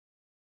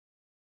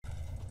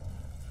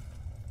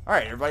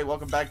Alright, everybody,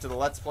 welcome back to the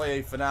Let's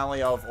Play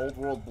finale of Old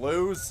World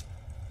Blues.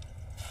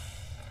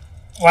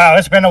 Wow,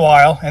 it's been a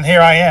while, and here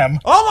I am.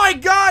 Oh my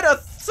god,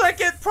 a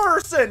second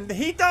person!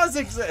 He does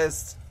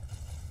exist!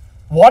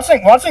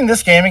 Watching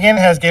this game again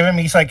has given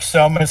me like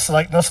so much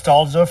like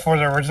nostalgia for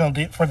the original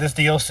for this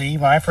DLC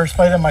when I first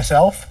played it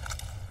myself.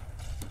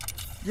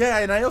 Yeah,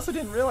 and I also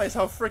didn't realize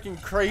how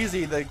freaking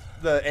crazy the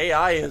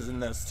AI is in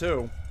this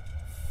too.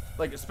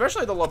 Like,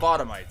 especially the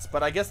lobotomites,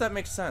 but I guess that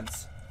makes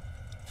sense.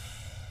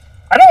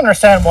 I don't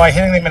understand why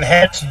hitting them in the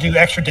head should do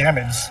extra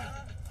damage.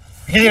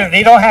 Because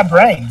they don't have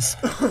brains.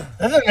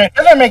 That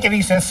doesn't make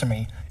any sense to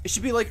me. It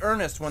should be like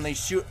Ernest when they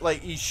shoot,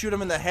 like, you shoot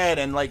him in the head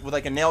and like with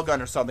like a nail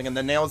gun or something, and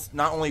the nails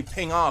not only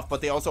ping off, but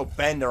they also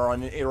bend or are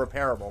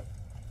irreparable.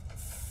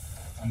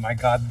 Oh my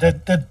god,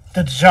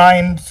 the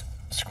giant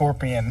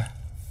scorpion.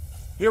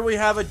 Here we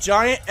have a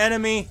giant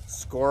enemy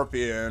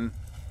scorpion.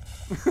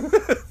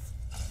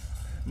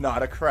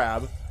 Not a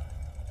crab.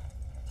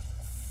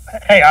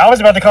 Hey, I was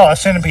about to call it a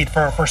centipede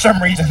for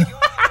some reason.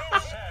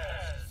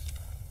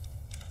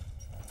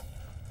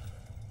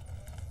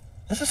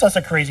 This is such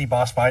a crazy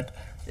boss fight.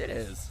 It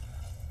is.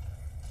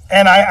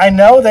 And I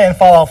know that in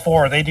Fallout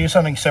 4 they do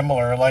something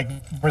similar, like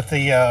with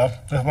the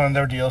with one of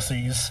their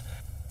DLCs.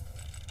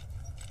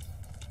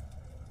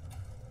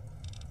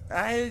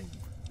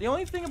 The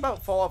only thing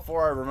about Fallout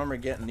 4 I remember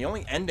getting, the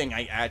only ending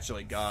I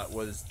actually got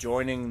was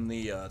joining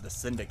the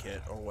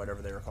Syndicate or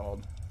whatever they were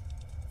called.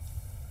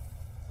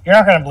 You're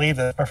not gonna believe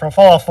this, but for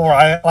Fallout 4,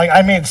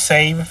 I made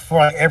save for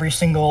like every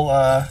single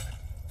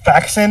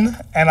faction,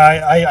 and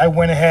I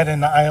went ahead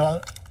and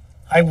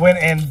I went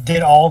and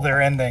did all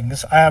their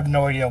endings. I have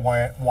no idea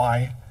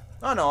why.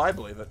 Oh no, I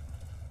believe it.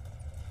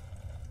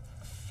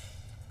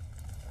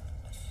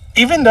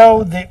 Even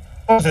though the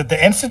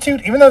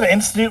Institute, even though the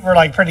Institute were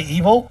like pretty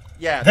evil,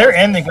 yeah, their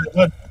ending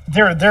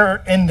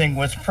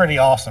was pretty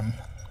awesome.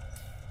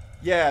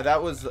 Yeah,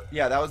 that was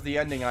the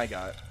ending I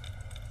got.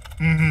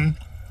 Mm-hmm.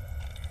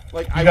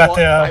 Like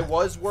I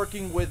was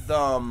working with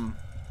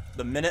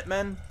the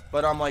Minutemen,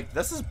 but I'm like,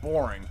 this is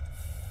boring.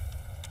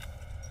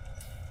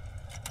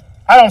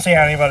 I don't see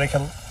how anybody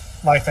can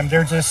like them.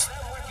 They're just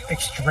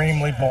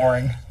extremely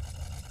boring.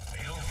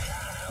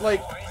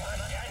 Like,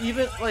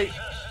 even like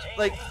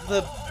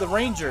the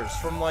Rangers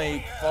from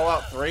like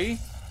Fallout 3,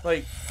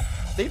 like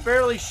they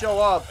barely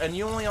show up, and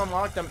you only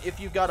unlock them if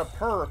you got a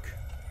perk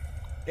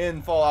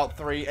in Fallout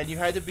 3, and you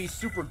had to be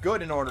super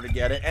good in order to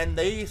get it, and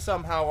they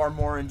somehow are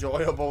more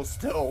enjoyable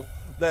still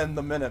than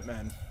the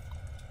Minutemen.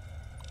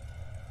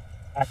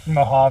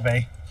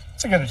 Mojave.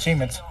 It's a good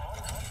achievement.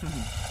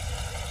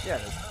 Yeah,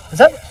 it is.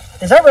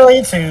 Is that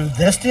related to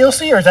this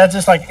DLC, or is that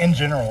just like in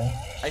general?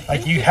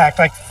 Like you hacked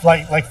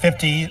like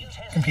 50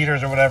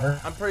 computers or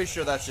whatever? I'm pretty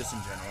sure that's just in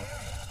general.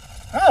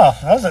 Oh,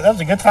 that was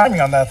a good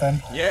timing on that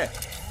then. Yeah.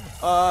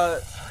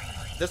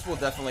 This will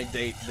definitely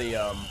date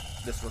the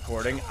this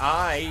recording.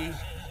 I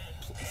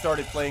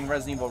started playing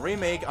Resident Evil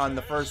Remake on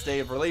the first day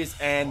of release,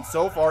 and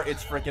so far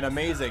it's freaking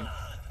amazing.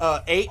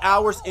 8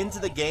 hours into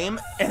the game,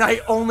 and I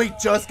only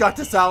just got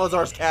to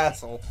Salazar's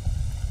castle.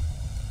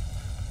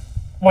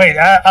 Wait,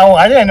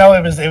 I didn't know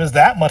it was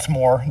that much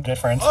more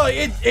different. Oh,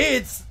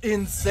 it's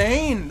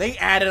insane. They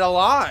added a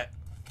lot.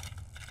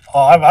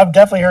 Oh, I've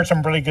definitely heard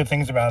some really good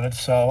things about it.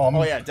 So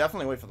oh yeah,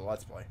 definitely wait for the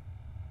Let's Play.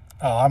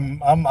 Oh, I'm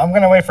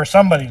gonna wait for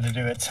somebody to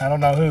do it. I don't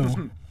know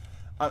who.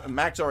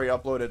 Max already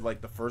uploaded like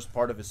the first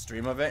part of his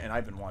stream of it, and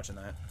I've been watching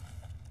that.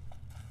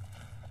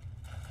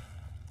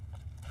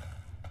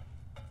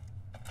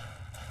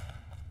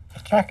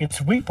 Attack its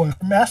weak point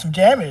for massive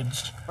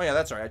damage. Oh yeah,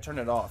 that's right. I turned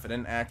it off. It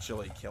didn't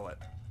actually kill it.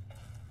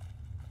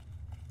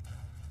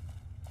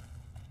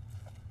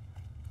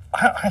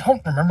 I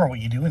don't remember what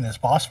you do in this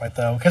boss fight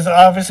though, because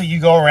obviously you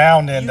go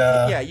around and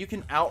yeah, you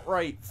can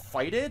outright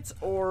fight it,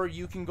 or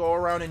you can go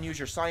around and use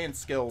your science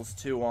skills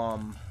to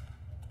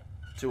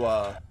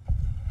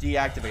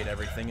deactivate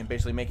everything and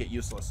basically make it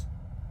useless.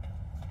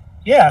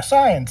 Yeah,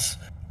 science.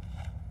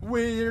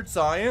 Weird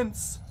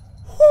science.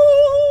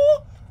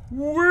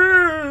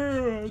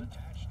 Weird.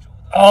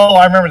 Oh,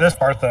 I remember this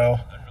part though.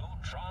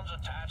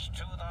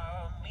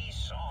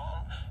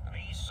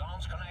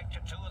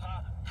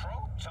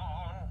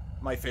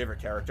 My favorite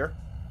character.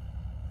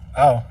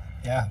 Oh,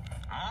 yeah.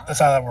 That's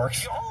how that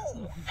works.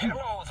 Oh,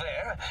 hello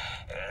there.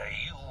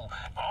 You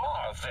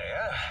are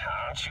there,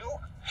 aren't you?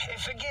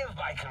 Forgive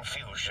my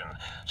confusion.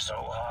 So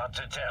hard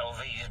to tell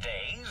these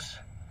days.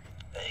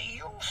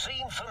 You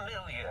seem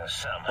familiar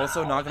somehow.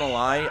 Also, not gonna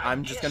lie,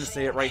 I'm just gonna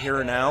say it right here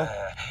and now.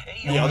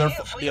 The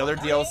other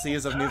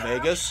DLCs of New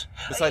Vegas,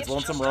 besides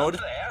Lonesome Road,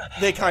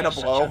 they kind of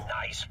blow.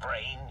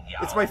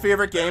 It's my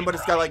favorite game, but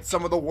it's got like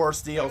some of the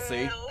worst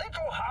DLC.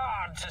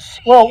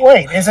 Well,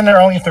 wait, isn't there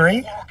only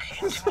 3?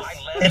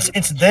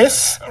 It's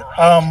this,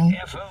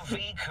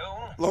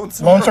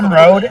 Lonesome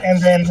Road,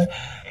 and then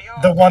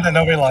the one that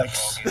nobody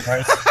likes,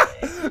 right?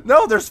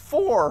 No, there's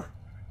 4.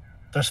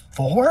 There's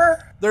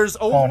 4? There's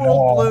Old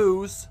World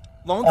Blues,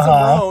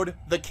 Lonesome Road,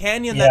 the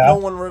Canyon that no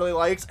one really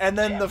likes, and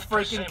then the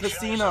freaking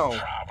casino.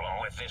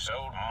 this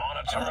old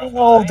monitor of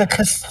Oh, mine.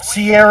 the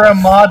Sierra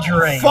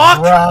Madre. Fuck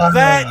right.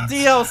 that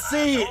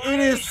DLC! It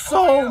is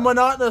so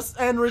monotonous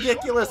and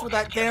ridiculous with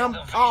that damn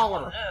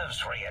collar.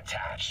 Nerves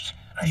reattached.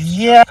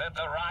 Yeah, At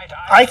the right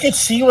I could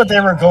see what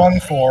they were going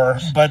for,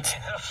 but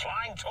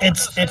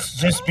it's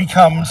just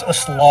becomes a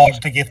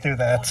slog to get through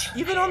that.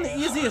 Even on the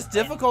easiest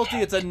difficulty,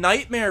 it's a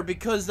nightmare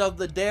because of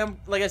the damn,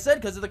 like I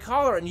said, because of the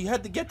collar, and you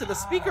had to get to the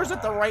speakers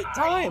at the right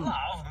time.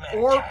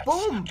 Or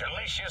boom.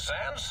 Delicious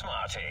and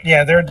smarty.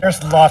 Yeah,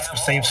 there's lots of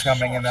save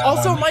scumming in that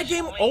Also, one. my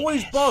game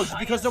always bugged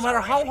because no matter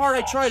how hard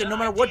I tried and no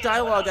matter what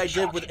dialogue I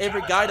did with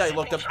every guide I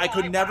looked up, I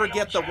could never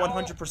get the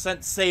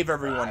 100% save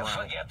everyone round.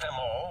 Forget them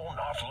all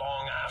not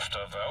long after,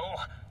 though.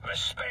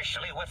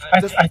 Especially with the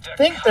I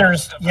think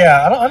there's,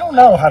 yeah, I don't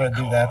know how to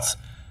do that.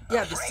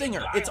 Yeah, the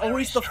singer. It's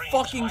always the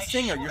fucking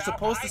singer. You're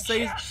supposed to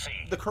say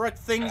the correct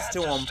things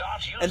to him,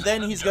 and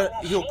then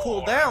he'll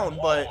cool down.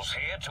 But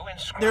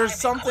there's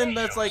something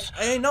that's like,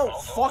 hey, no,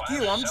 fuck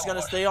you. I'm just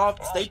gonna stay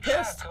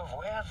pissed.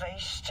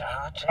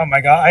 Oh my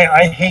god,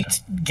 I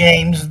hate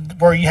games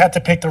where you have to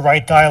pick the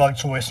right dialogue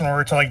choice in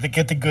order to like to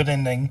get the good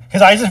ending.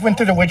 Because I just went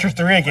through The Witcher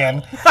 3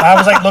 again. And I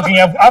was like looking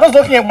at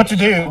what to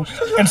do,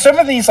 and some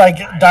of these like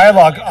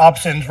dialogue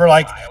options were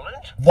like,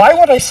 why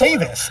would I say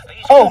this?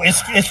 Oh,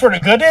 it's for the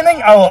good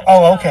ending?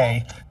 Oh,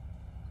 okay.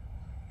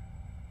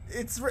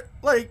 It's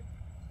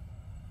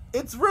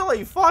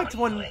really fucked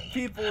when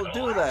people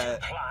do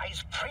that.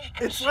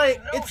 It's like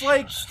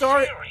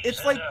starting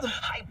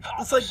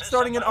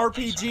an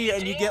RPG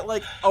and you get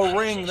like a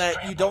ring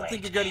that you don't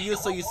think you're gonna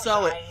use, so you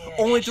sell it,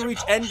 only to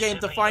reach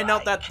endgame to find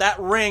out that that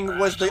ring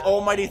was the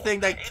almighty thing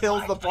that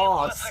kills the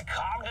boss.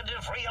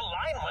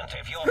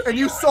 And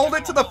you sold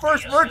it to the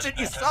first merchant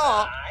you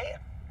saw.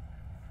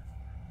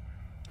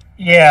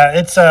 Yeah,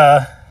 it's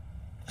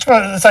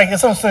one of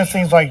those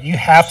things like you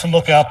have to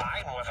look up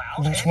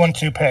which one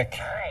to pick.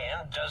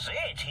 And does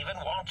it even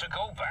want to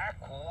go back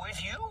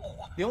with you?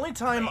 The only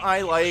time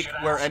I like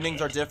where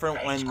endings are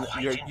different when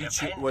your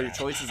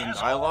choices in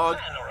dialogue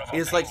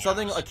is like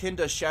something akin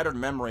to Shattered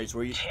Memories,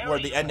 where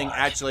the ending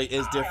actually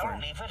is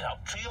different.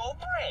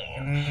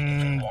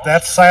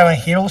 That's Silent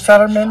Hill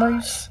Shattered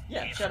Memories?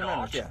 Yeah, Shattered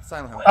Memories. Yeah,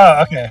 Silent Hill.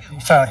 Oh, okay,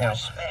 Silent Hill.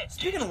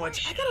 Speaking of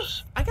which,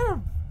 I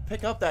gotta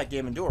pick up that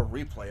game and do a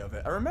replay of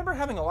it. I remember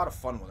having a lot of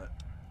fun with it.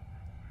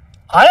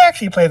 I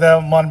actually played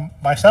that one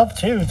myself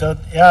too. So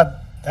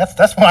yeah,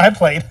 that's what I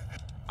played.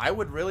 I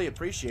would really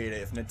appreciate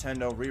it if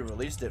Nintendo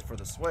re-released it for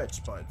the Switch,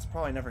 but it's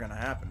probably never gonna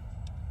happen.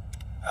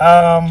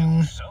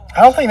 I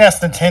don't think that's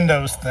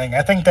Nintendo's thing.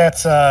 I think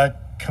that's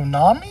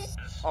Konami.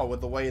 Oh,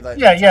 with the way that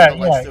Nintendo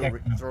likes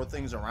to throw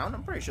things around,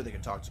 I'm pretty sure they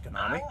can talk to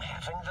Konami.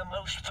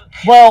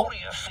 Well,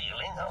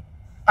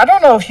 I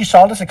don't know if you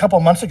saw this a couple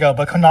months ago,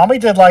 but Konami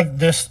did like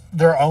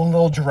their own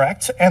little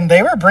direct, and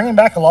they were bringing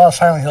back a lot of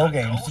Silent Hill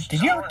games.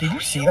 Did you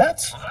see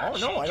that? Oh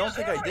no, I don't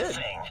think I did.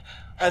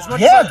 As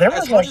much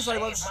as I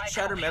love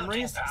Shattered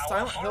Memories,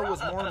 Silent Hill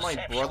was more my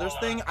brother's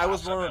thing. I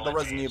was more the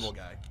Resident Evil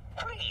guy.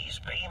 Please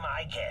be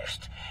my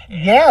guest.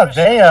 Yeah,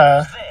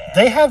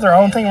 they have their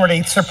own thing where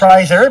they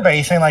surprise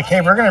everybody, saying like,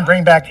 "Hey, we're gonna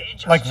bring back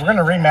we're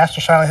gonna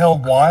remaster Silent Hill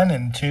 1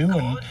 and 2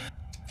 and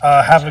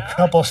have a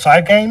couple of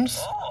side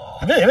games."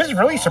 It was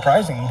really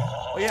surprising.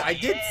 Oh yeah, I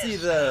did see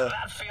the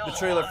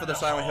trailer for the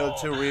Silent Hill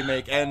 2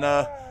 remake, and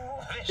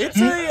it's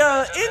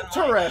a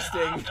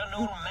interesting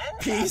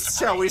piece,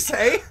 shall we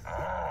say?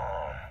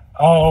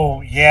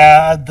 Oh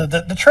yeah,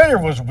 the trailer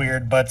was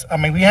weird, but I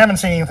mean we haven't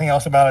seen anything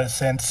else about it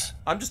since.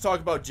 I'm just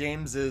talking about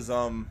James's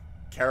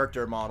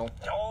character model.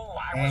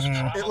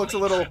 Mm-hmm. It looks a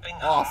little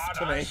off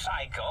to me.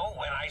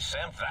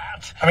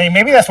 I mean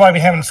maybe that's why we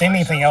haven't seen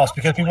anything else,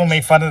 because people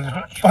made fun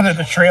of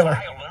the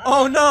trailer.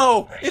 Oh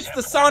no, it's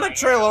the Sonic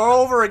trailer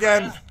all over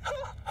again.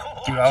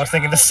 Dude, I was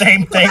thinking the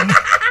same thing.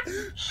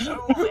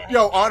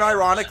 Yo,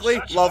 unironically,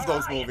 love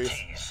those movies.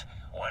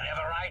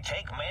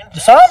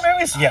 The Sonic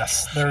movies,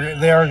 yes,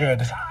 they are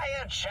good.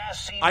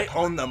 I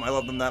own them. I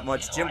love them that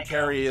much. Jim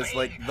Carrey is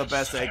like the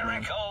best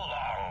Eggman.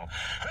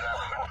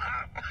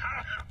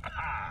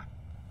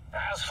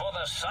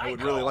 I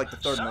would really like the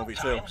third movie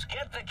too.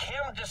 Get the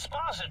chem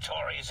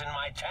dispositories in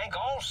my tank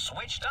all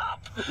switched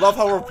up. Love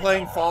how we're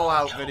playing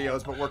Fallout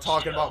videos, but we're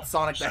talking about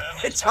Sonic the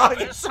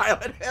Hedgehog and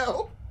Silent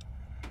Hill.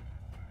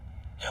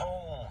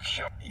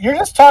 You're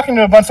just talking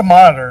to a bunch of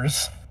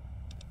monitors.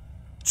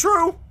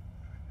 True.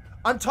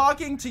 I'm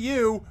talking to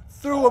you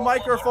through a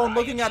microphone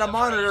looking at a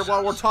monitor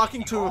while we're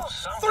talking to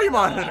 3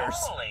 monitors.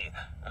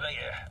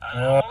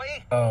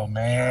 Oh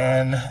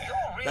man.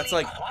 That's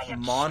like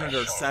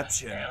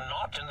monitorception. And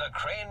not in the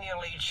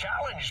cranially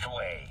challenged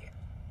way.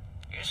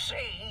 You see,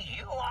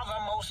 you are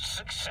the most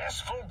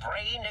successful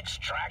brain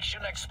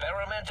extraction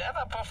experiment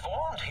ever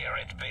performed here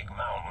at Big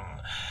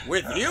Mountain.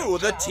 With you,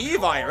 the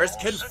T-virus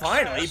can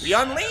finally be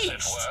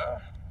unleashed.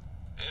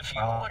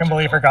 I can't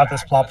believe I forgot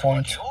this plot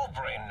point. Your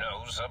brain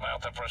knows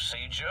about the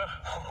procedure.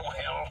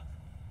 Well,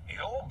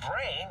 your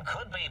brain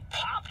could be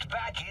popped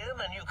back in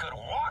and you could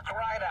walk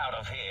right out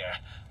of here.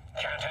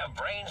 Can't have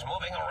brains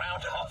moving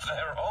around of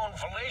their own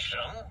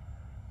volition.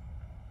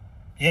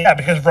 Yeah,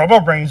 because robo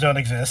brains don't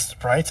exist,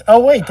 right?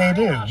 Oh wait, they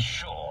do. I'm not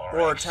sure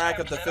Or Attack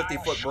of the except that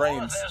 50-foot I'm sure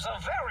brains. there's a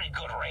very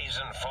good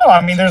reason for No,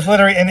 I mean, there's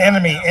literally an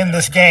enemy in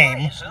this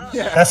game.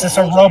 Yeah. That's just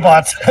a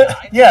robot.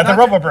 Yeah, the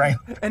Robo Brain.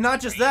 And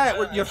not just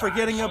that, you're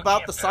forgetting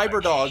about the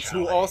cyber dogs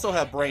who also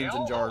have brains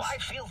in jars.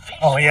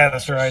 Oh, yeah,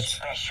 that's right.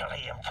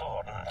 Especially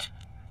important.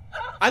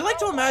 I like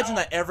to imagine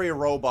that every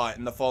robot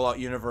in the Fallout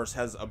universe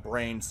has a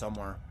brain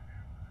somewhere.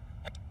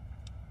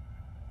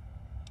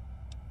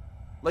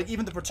 Like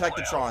even the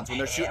Protectatrons, when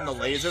they're shooting the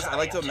lasers, I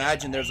like to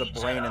imagine there's a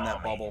brain in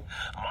that bubble.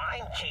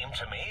 Mine came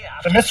to me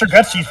The Mr.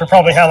 Gutsy would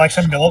probably have like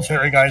some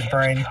military guy's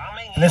brain.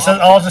 And this is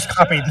all just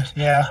copied.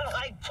 Yeah.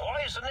 like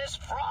poisonous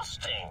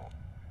frosting.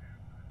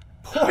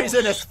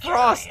 Poisonous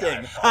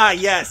frosting! Ah,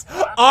 yes!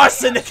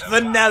 Arsenic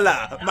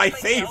vanilla! My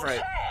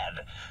favorite!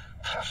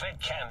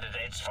 Perfect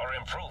candidates for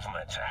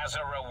improvement as a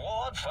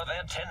reward for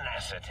their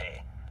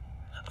tenacity.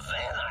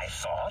 Then I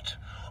thought,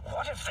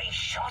 what if they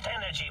shot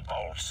energy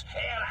bolts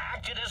and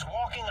acted as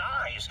walking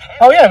eyes?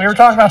 Oh, yeah, we were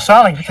talking about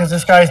Sonic because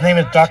this guy's name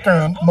is Dr.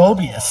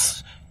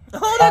 Mobius.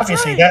 Oh, that's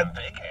Obviously, right.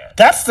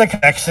 that's the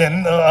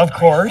connection, of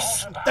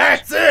course.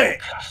 That's it!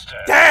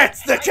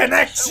 That's the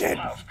connection!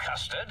 Love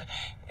custard.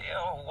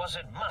 Or was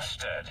it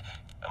mustard?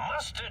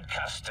 Mustard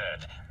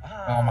custard.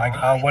 Oh my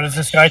god, what is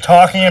this guy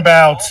talking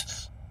about?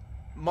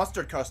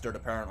 Mustard custard,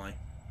 apparently.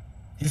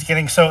 He's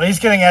getting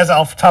as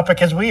off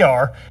topic as we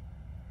are.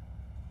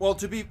 Well,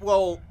 to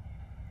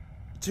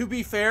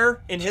be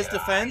fair, in his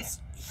defense,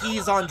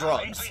 he's on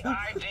drugs.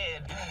 I did.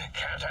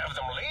 Can't have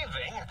them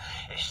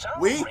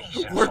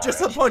leaving. We're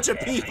just a bunch of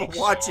people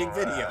watching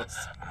videos.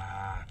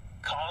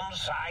 Con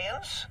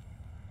science?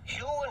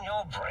 You and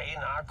your brain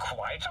are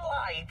quite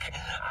alike.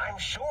 I'm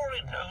sure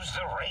it knows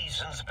the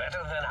raisins better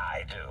than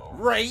I do.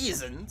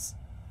 Raisins?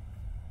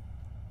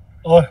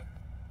 Oh,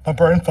 my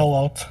brain fell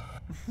out.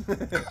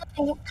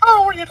 Oh,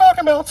 what are you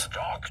talking about?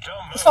 Dr.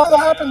 That's not what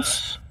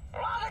happens.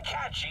 Rather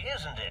catchy,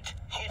 isn't it?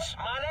 It's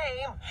my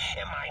name,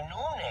 and my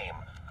new name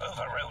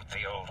overwrote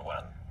the old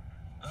one.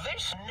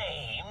 This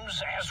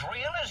name's as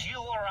real as you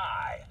or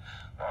I.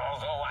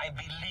 Although I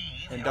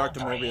believe And your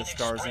Dr. brain Mobius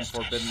stars in expressed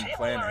Forbidden similar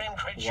Planet.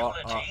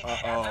 incredulity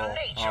at the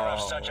nature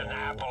of such an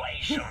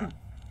appellation. Uh-oh.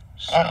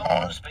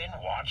 Someone's been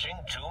watching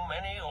too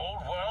many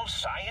old-world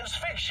science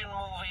fiction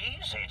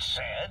movies, it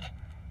said.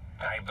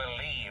 I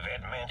believe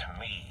it meant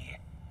me.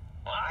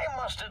 I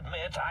must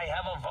admit I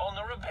have a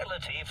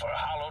vulnerability for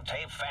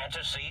holotape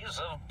fantasies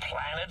of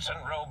planets and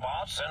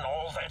robots and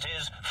all that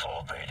is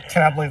forbidden.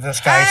 Cannot believe this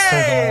guy's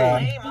still going The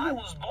on. name I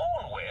was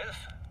born with.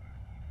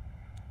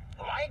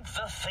 Like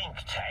the think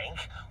tank,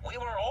 we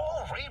were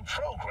all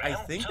reprogrammed. I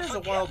think to there's a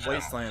forget Wild them,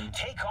 Wasteland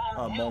take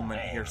on new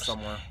moment here names.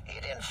 somewhere.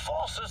 It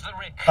enforces the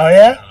Oh,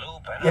 yeah? recursion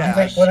loop and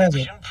Yeah. What is it?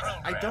 reception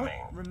I don't programming.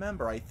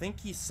 remember. I think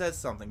he says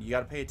something. You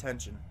gotta pay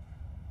attention.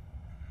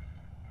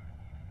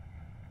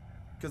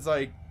 Because,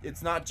 like,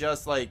 it's not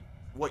just, like,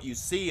 what you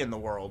see in the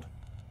world.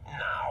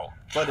 Now,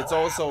 But it's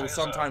trap also is a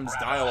sometimes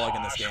rather dialogue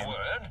in this harsh game.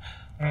 word,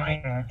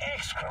 like Mhm.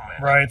 excrement.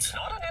 Right.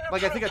 Not an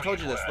Like, I think I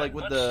told you this. Like,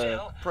 with but the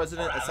still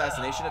president rather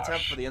assassination attempt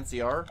harsh. for the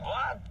NCR,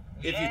 But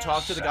if you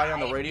talk to the guy on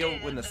the radio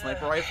in the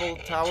sniper rifle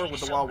tower with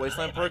the Wild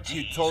Wasteland perk,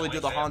 you totally do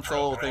the Han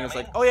Solo thing. It's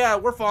like, oh yeah,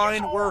 we're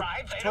fine. We're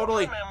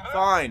totally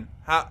fine.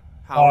 How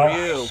are I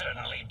you?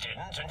 certainly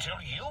didn't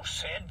until you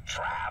said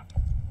trap.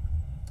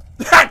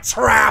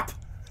 Trap!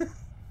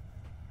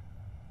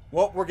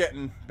 Well, we're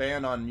getting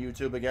banned on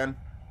YouTube again.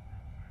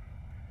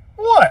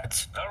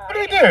 What? The What do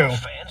you radio do?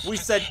 fence We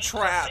to said keep the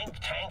trap. think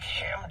tank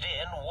hemmed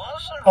in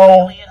wasn't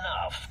Oh. really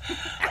enough.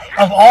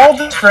 Of all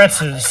the threats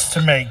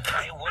to make,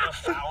 They would have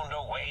found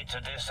a way to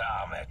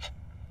disarm it.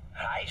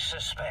 I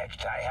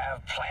suspect I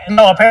have plans.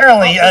 no,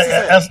 apparently, Oh, this is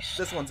it. as,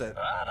 This one's it.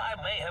 But I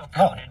may have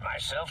Oh. coded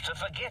myself to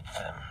forget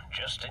them,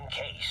 just in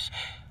case.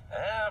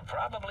 They're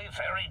probably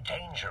very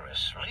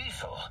dangerous,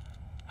 lethal,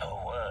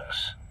 or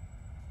worse.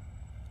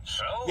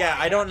 So Yeah,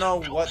 I don't know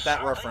have to what do that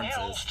something reference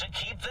else is. to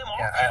keep them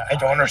yeah, I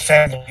don't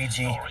understand,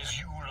 Luigi. Or as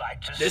you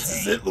like to This say,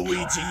 is it,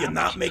 Luigi. You're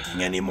not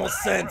making any more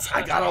sense.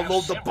 I gotta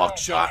load the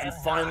buckshot and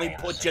finally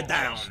put you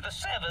down.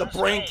 The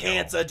brain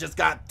cancer just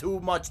got too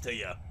much to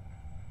you.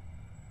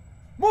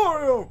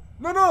 Mario!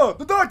 No,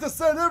 the doctor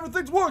said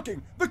everything's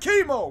working. The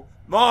chemo!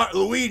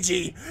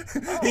 Luigi,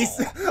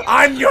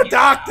 I'm your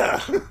doctor!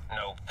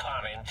 No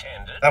pun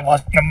intended. That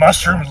wasn't a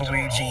mushroom,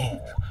 Luigi.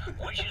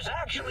 Which is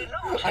actually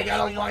no I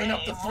gotta line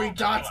up the 3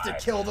 dots to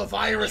kill the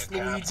virus,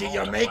 Luigi.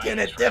 You're making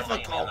it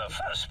difficult. In the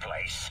first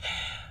place,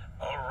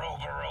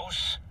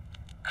 Ouroboros,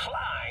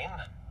 Klein,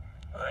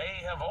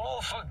 they have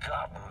all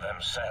forgotten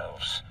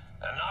themselves.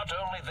 And not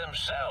only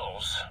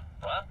themselves,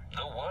 but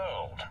the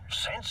world,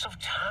 sense of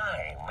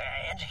time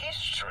and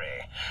history.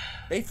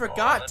 They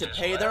forgot to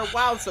pay their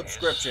WoW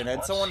subscription,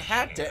 and someone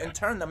hacked it and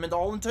turned them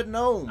all into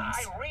gnomes.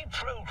 I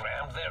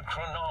reprogrammed their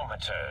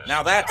chronometers,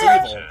 Now that's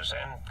evil.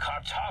 and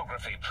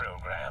cartography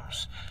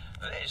programs.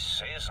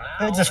 This is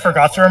now They just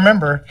forgot to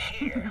remember.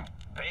 here,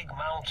 Big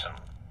Mountain.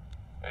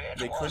 It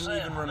They couldn't was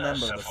even a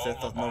remember the merciful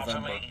 5th of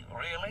November. lobotomy,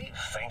 really,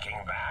 thinking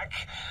back.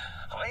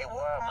 They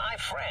were my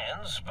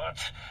friends, but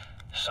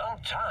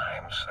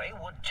sometimes they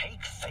would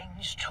take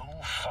things too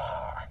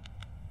far.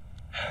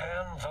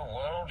 And the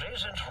world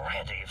isn't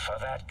ready for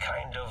that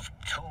kind of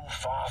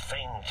too-far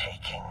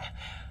thing-taking.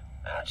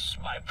 That's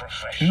my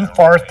profession. Too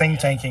far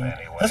thing-taking.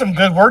 Anyway. That's some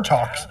good word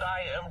talks. And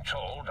I am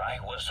told I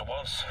was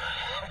once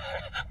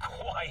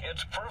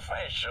quiet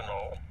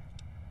professional.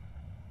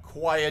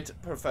 Quiet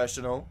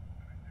professional.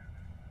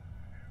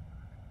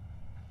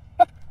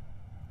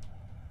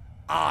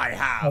 I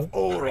have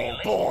oral Really?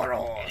 It is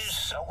boros.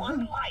 so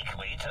unlike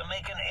me to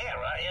make an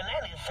error in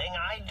anything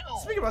I do.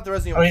 Speaking about the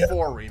Resident Evil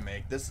 4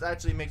 remake, this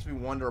actually makes me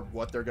wonder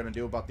what they're gonna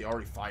do about the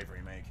RE5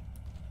 remake.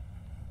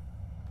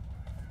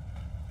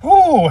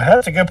 Ooh,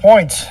 that's a good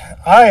point.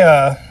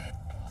 I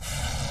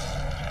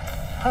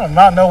do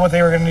not know what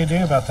they were going to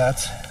do about that.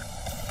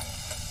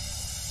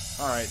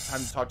 Alright,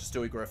 time to talk to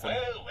Stewie Griffin.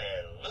 Well,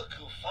 look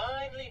who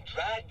finally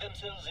dragged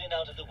themselves in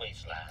out of the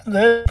wasteland.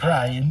 They're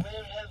Brian.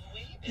 Where have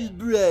we been?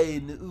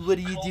 Brian, what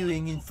are you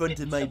doing in front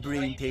of Bits my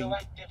brain tank?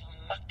 radioactive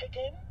muck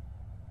again?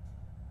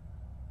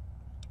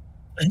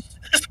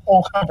 This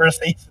whole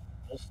conversation.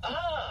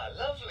 Ah,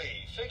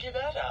 lovely. Figured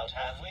that out,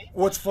 have we?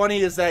 What's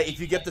funny is that if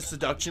you get the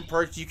seduction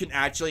perks, you can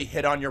actually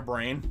hit on your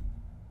brain.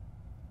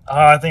 Oh,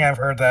 I think I've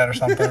heard that or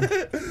something.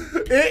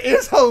 It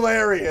is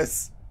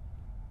hilarious.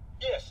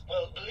 Yes,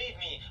 well, believe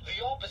me,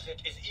 the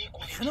opposite is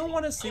equally I kind of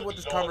want to see what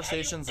this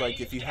conversation's like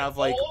if you have,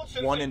 like,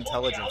 one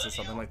intelligence or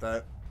something like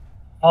that.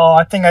 Oh,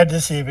 I think I did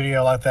see a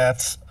video like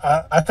that.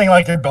 I think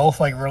like they're both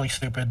like really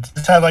stupid.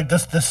 Just had like the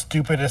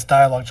stupidest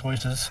dialogue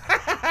choices.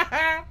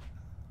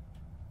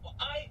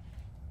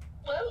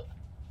 Well,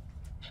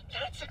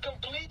 that's a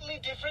completely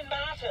different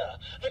matter.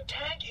 The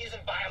tank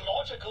isn't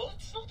biological.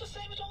 It's not the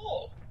same at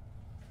all.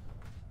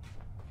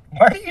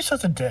 Why are you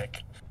such a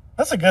dick?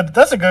 That's a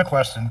good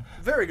question.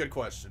 Very good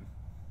question.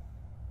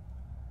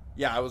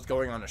 Yeah, I was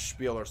going on a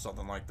spiel or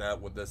something like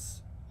that with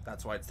this.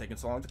 That's why it's taking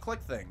so long to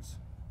click things.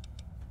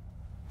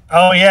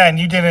 Oh yeah, and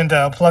you didn't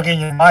plug in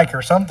your mic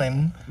or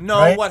something. No,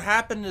 right? what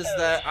happened is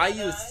that I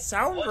use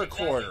Sound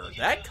Recorder.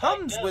 That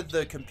comes with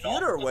the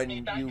computer when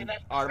you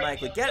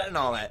automatically get it and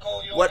all that.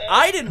 What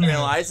I didn't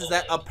realize is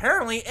that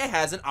apparently it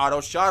has an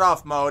auto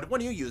shut-off mode when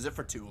you use it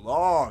for too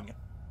long.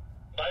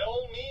 By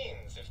all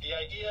means, if the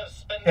idea of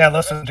spending Yeah, the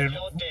rest listen, of dude.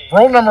 your day-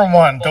 Rule number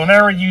one: don't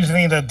ever use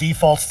any of the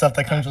default stuff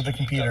that comes with the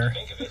computer.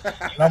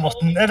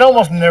 It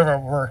almost never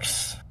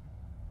works.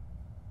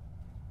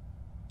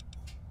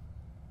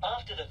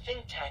 After the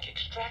think tank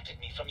extracted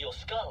me from your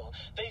skull,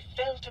 they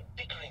fell to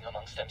bickering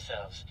amongst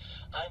themselves.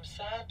 I'm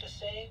sad to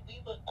say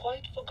we were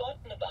quite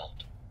forgotten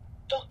about.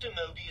 Dr.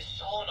 Mobius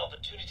saw an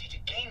opportunity to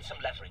gain some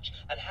leverage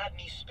and had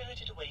me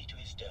spirited away to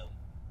his dome.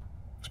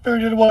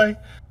 Spirited Away,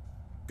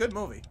 Good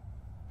movie.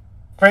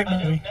 great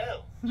I movie.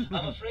 don't know.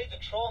 I'm afraid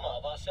the trauma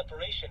of our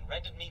separation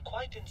rendered me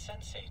quite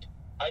insensate.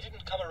 I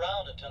didn't come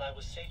around until I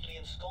was safely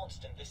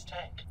ensconced in this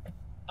tank.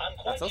 I'm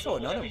quite That's also sure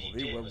another whatever you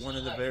movie did where was one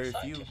of the highly very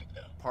few scientific,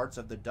 though. parts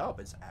of the dub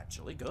is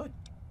actually good.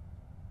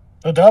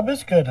 The dub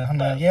is good.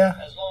 Yeah,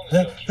 As long as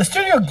the you're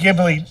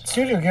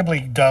Studio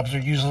Ghibli dubs are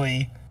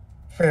usually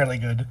fairly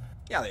good.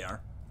 Yeah, they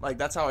are. Like,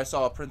 that's how I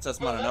saw Princess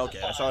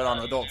Mononoke. I saw it on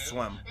Adult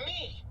Swim.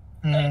 Me,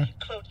 Mhm.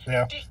 quote,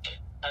 Yeah. dick,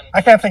 and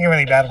I can't think of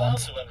any bad clowns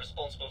ones. who are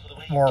responsible for the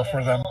way More you for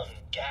carry them. on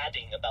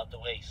gadding about the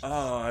waste.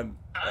 Oh, I'm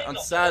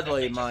not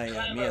sadly, the my one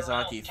that makes us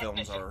Miyazaki clamber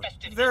films around are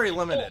tempest-infested very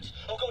sports limited.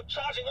 or go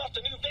charging off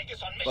to New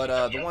Vegas on But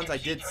missions the of ones I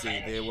European did see,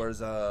 revenge. there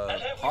was And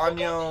have we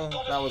Ponyo, forgotten,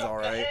 got that was us shot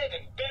in the alright. head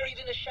and buried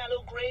in a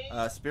shallow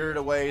grave? Spirited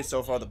Away,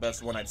 so far the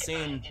best one I've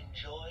seen.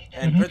 Enjoyed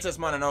And Mhm. Princess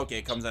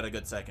Mononoke comes at a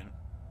good second.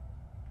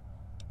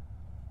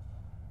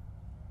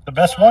 The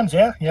best ones,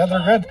 yeah, they're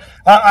good.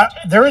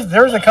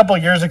 There was a couple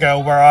of years ago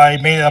where I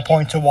made it a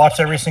point to watch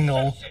every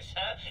single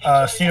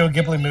Studio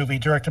Ghibli movie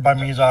directed by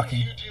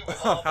Miyazaki.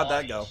 How'd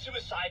that go?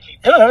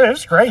 It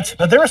was great,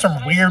 but there were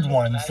some weird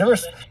ones. There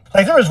was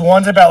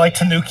ones about like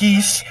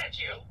Tanukis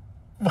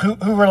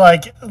who were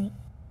like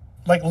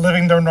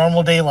living their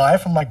normal day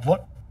life. I'm like,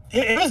 what?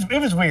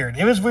 It was weird.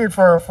 It was weird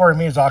for a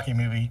Miyazaki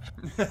movie.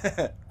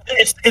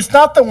 It's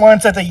not the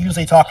ones that they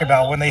usually talk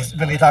about when they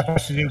talk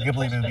about Studio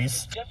Ghibli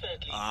movies.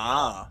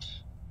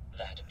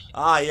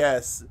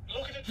 Yes.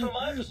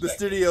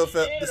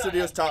 The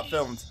studio's top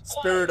films: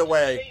 Spirited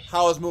Away,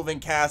 Howl's Moving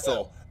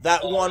Castle,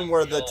 that one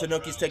where the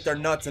Tanukis take their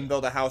nuts and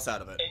build a house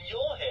out of it. In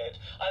your head,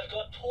 I've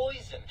got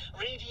poison,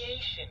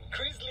 radiation,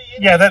 grizzly.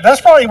 Yeah, that's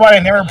probably why I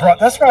never brought.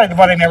 That's probably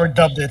why I never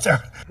dubbed it.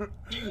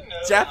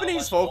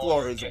 Japanese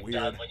folklore is weird.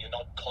 When you're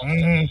not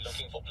constantly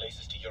looking for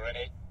places to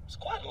urinate. It's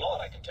quite a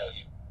lot, I can tell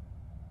you.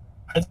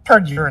 I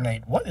heard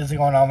urinate. What is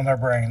going on in their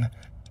brain?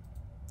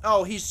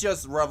 Oh, he's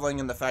just reveling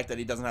in the fact that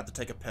he doesn't have to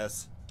take a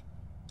piss.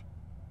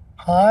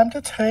 Time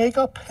to take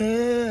a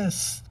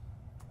piss.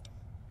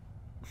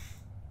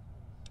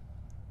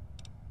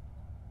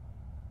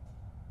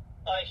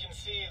 I can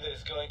see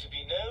there's going to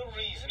be no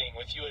reasoning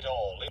with you at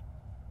all.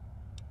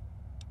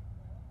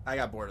 I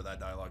got bored of that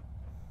dialogue.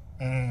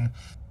 Mm.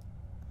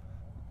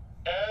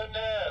 Oh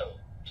no,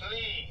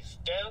 please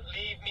don't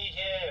leave me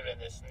here in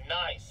this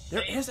nice.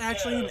 There safe is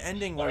actually an zone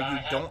ending where where I you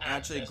have don't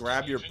actually access to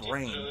grab your nutrient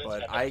brain, fluids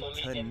but and a I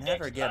fully could indexed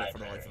never get it for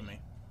the library. life of me.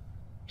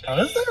 Oh,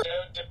 is there?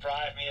 Don't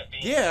deprive me of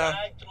being Yeah.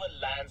 dragged through a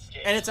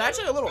landscape. And it's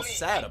actually a little Believe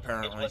sad, me,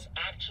 apparently. It was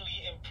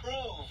actually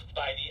improved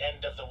by the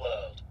end of the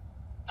world.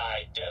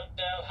 I don't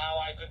know how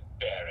I could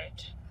bear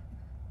it.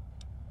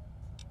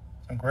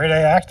 Some grade A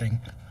acting.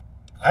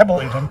 I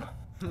believe him.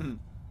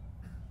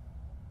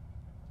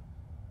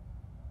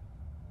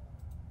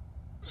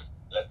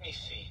 Let me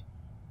see.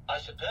 I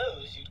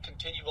suppose you'd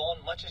continue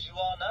on much as you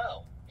are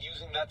now,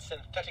 using that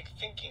synthetic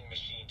thinking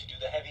machine to do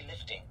the heavy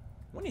lifting.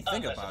 When you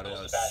think Unless, about it, of a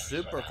course, the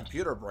batteries run out.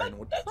 supercomputer brain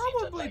would That seems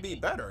probably be unlikely.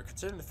 better,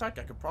 considering the fact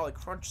I could probably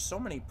crunch so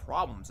many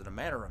problems in a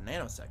matter of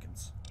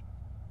nanoseconds.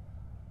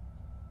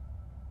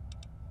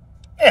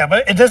 Yeah,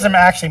 but it doesn't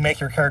actually make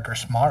your character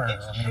smarter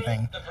It's or true,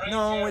 anything. the brains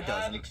No, here it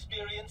doesn't. have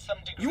experienced some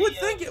degree You would of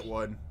think it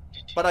would.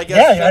 But deterioration. I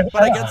guess, Yeah,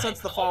 but I yeah. guess since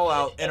the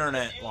Fallout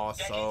internet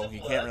lost, so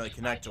you can't really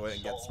connect to it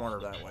and get smarter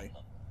that way.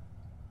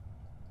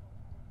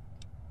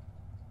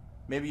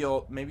 Maybe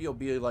you'll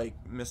be like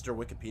Mr.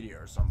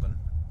 Wikipedia or something.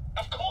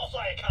 Of course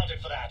I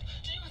accounted for that.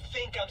 Do you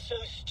think I'm so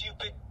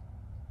stupid?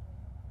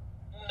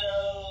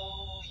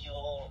 No,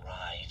 you're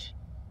right.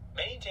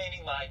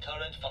 Maintaining my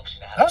current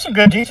functionality. That was some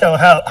good detail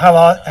how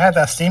I had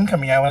that steam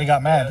coming out when he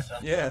got mad.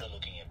 Yeah.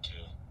 Looking into.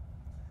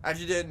 I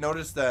actually didn't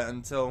notice that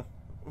until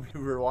we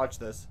rewatched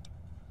this.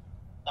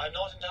 I'm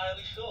not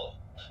entirely sure.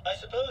 I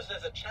suppose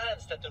there's a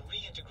chance that the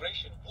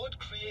reintegration would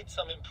create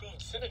some improved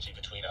synergy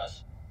between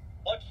us.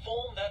 What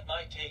form that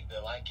might take,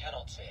 though, I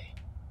cannot say.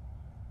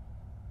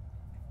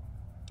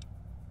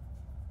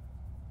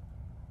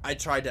 I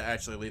tried to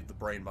actually leave the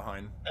brain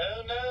behind.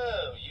 Oh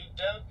no, you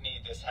don't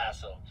need this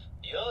hassle.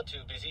 You're too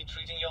busy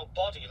treating your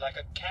body like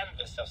a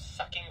canvas of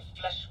sucking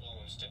flesh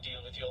wounds to deal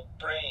with your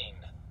brain.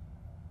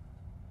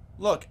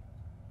 Look,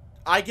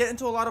 I get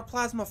into a lot of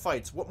plasma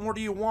fights. What more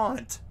do you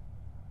want?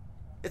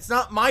 It's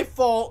not my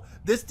fault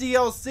this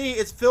DLC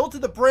is filled to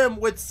the brim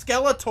with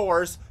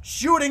Skeletors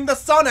shooting the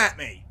sun at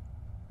me.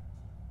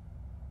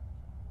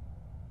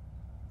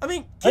 I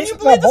mean, can you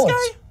believe this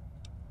guy?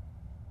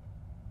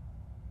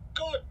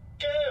 Good,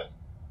 go.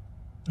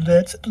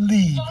 Let's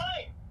leave.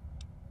 Fine.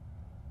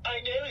 I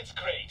know it's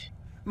great.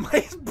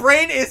 My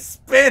brain is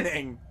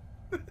spinning.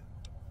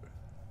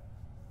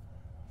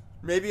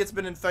 Maybe it's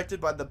been infected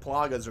by the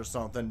plagas or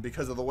something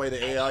because of the way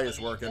the AI is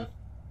working.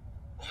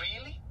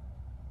 Really?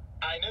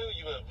 I know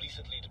you were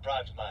recently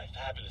deprived of my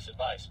fabulous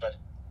advice, but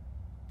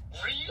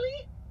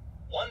really?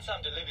 Once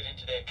I'm delivered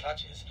into their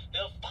clutches,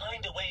 they'll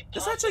find a way.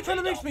 This actually kind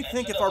of makes me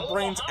think if our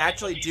brains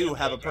actually do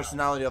have a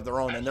personality of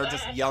their own and they're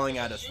just yelling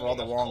at us for all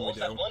the wrong we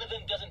do.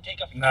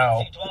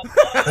 No.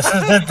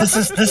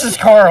 This is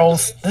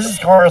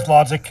Carl's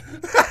logic.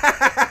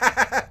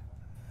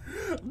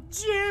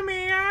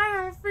 Jimmy, I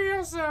don't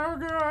feel so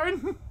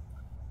good.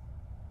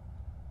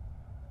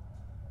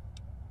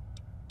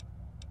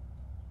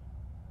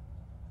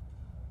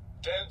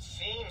 Don't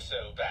seem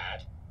so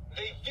bad.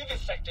 They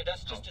vivisected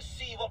us just to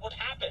see what would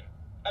happen.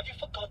 Have you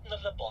forgotten the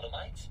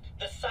lobotomites?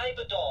 The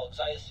cyber dogs,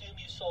 I assume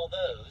you saw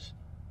those.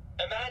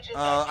 Imagine that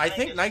I kind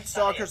think of Night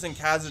Stalkers and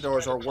science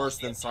Cazadors spread are worse across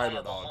the than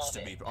entire cyber dogs, to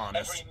be Mojave.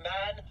 honest. Every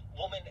man,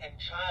 woman, and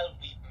child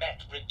we've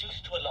met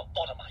reduced to a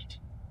lobotomite.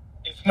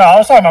 If No, I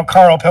was talking about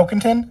Carl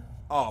Pilkington.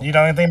 Oh. You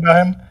know anything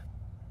about him?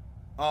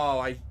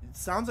 Oh, it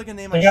sounds like a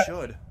name They I got-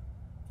 should.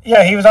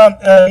 Yeah, he was on.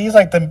 He's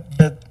like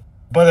the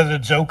butt of the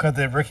joke of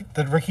the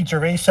Ricky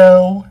Gervais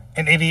show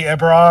and Idiot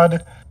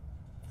Abroad.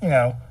 You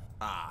know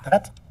Ah.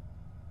 that.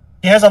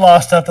 He has a lot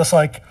of stuff that's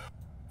like,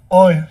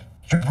 "Oh,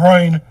 your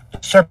brain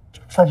is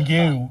separate from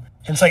you."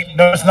 And it's like,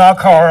 no, it's not,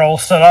 Carl.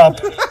 Shut up.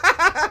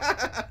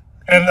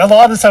 And a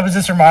lot of the stuff is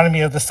just reminding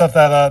me of the stuff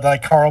that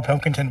like Carl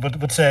Pilkington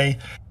would say,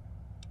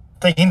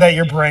 thinking that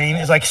your brain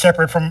is like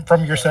separate from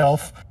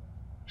yourself.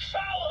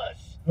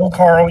 showers, No,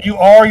 Carl, you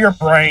are your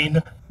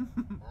brain.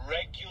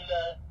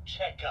 regular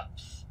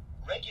checkups.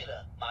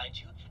 Regular, mind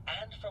you,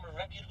 and from a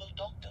reputable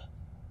doctor.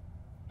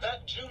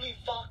 That Julie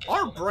Fox.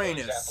 Our brain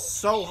is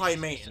so high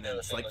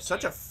maintenance, like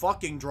such a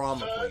fucking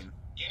drama Sir, queen.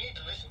 you need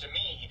to listen to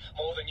me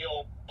more than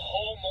your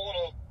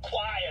hormonal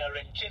choir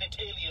and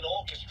genitalian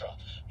orchestra.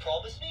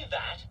 Promise me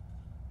that.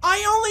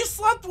 I only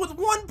slept with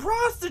one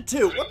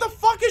prostitute. What the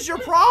fuck is your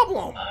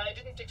problem? I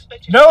didn't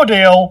expect you No to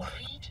deal.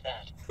 agree to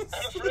that.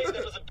 I'm afraid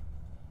there was a...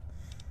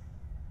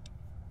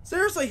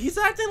 Seriously, he's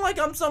acting like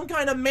I'm some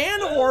kind of man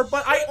whore,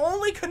 but I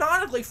only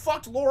canonically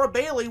fucked Laura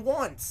Bailey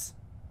once.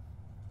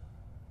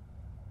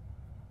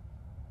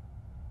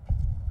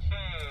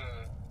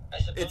 I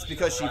suppose It's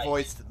because she you're right.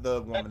 voiced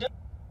the woman.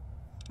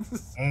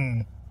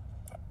 Mm.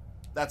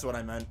 That's what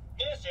I meant.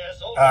 Yes, yes,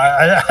 all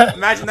right.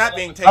 Imagine that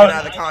being taken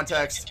out of the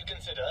context. To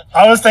consider.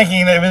 I was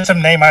thinking it was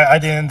some name I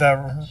didn't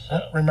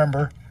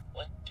remember.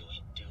 What do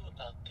we do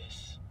about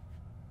this?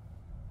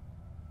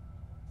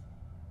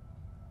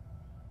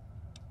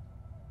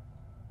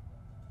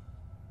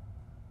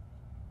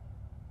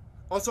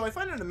 Also, I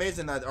find it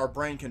amazing that our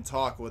brain can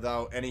talk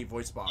without any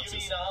voice You boxes.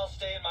 mean I'll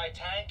stay in my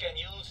tank and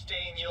you'll stay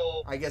in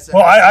your... I guess it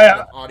Well, has some I- kind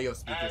of audio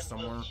speaker and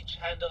somewhere. we'll each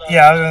handle our...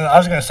 Yeah, I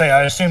was gonna say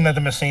I assume that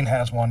the machine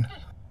has one.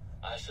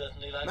 I I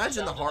certainly like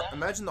Imagine the sound of heart. that.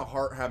 Imagine the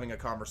heart having a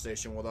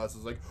conversation with us.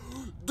 It's like,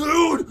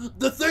 dude,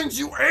 the things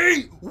you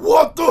ate.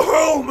 What the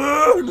hell,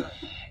 man?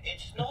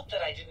 It's not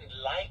that I didn't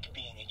like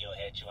being in your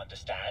head, you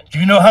understand? Do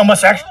you know how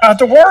much extra I have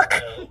to work?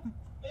 No,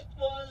 it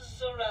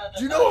was a rather...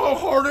 Do you know how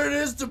hard it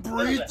is to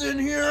breathe in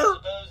here?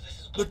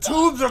 The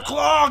tubes are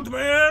clogged,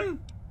 man.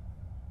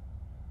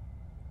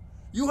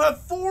 You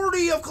have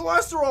 40 of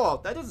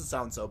cholesterol. That doesn't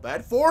sound so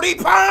bad. 40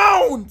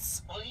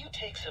 pounds. Will you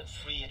take some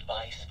free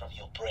advice from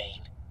your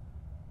brain?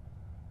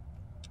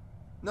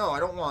 No, I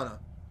don't wanna.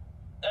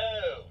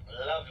 Oh,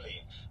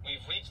 lovely. We've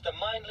reached the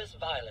mindless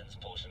violence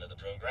portion of the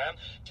program.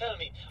 Tell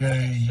me, Yay. what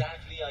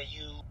exactly are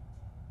you...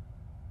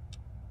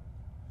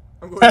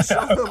 I'm going to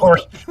show them. Of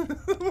course.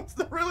 What's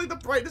really the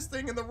brightest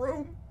thing in the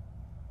room?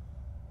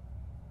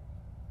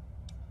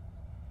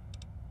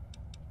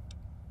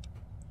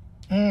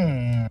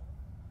 Hmm.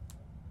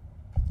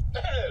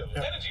 Oh,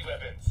 energy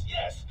weapons.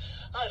 Yes.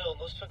 I'd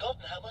almost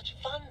forgotten how much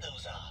fun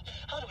those are.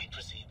 How do we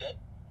proceed then?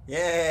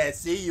 Yeah,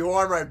 see, you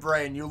are my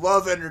brain. You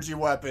love energy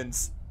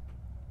weapons.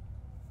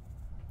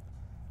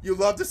 You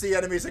love to see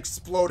enemies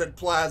explode in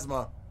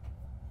plasma.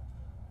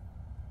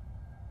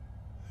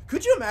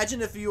 Could you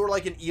imagine if you were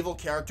like an evil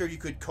character, you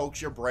could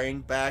coax your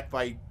brain back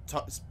by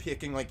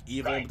picking like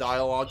evil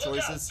dialogue choices?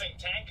 Look out, think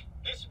tank.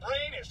 This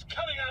brain is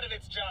coming out of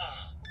its jar.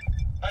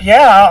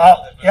 Yeah,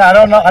 I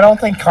don't know. I don't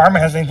think karma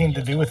has anything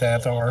to do with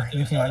that or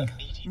anything like.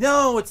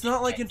 No, it's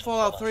not like in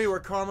Fallout 3 where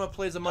karma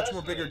plays a much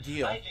more bigger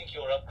deal. I think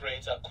your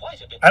upgrades are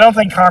quite a bit... I don't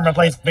think karma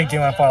plays a big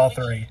deal in Fallout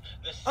 3.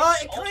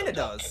 It kinda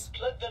does.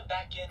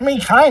 I mean,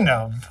 kind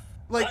of.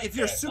 Like, if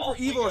you're super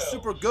evil or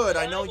super good,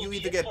 I know you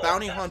either get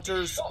bounty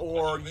hunters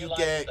or you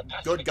get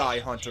good guy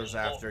hunters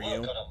after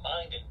you.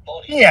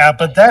 Yeah,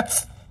 but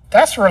that's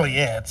really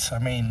it. I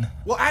mean...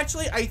 Well,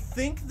 actually, I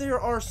think there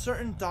are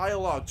certain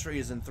dialogue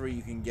trees in 3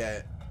 you can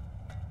get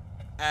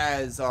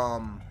as,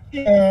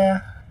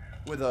 Yeah.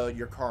 with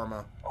your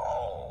karma.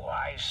 Oh,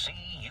 I see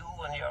you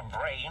and your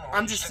brain.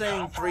 I'm just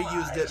saying 3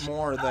 used it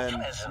more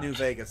than New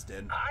Vegas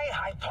did.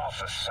 I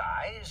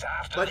hypothesize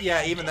after. But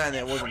yeah, even then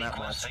it wasn't that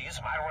much.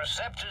 My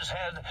receptors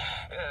had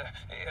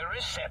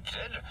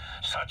recepted.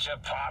 Such a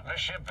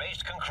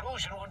partnership-based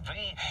conclusion would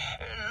be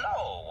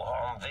low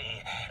on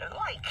the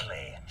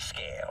likely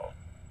scale.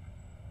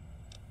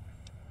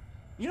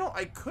 You know,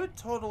 I could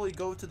totally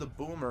go to the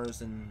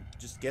boomers and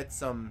just get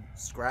some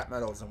scrap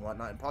metals and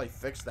whatnot and probably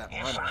fix that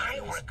If miner. I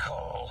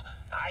recall,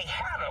 I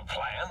had a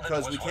plan that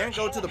Because was we can't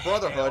go to the working.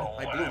 Brotherhood.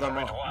 I blew them Whatever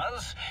up. it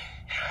was,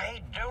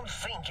 I don't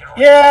think it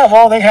Yeah,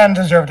 well, they hadn't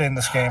deserved it in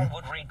this game. I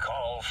would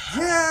recall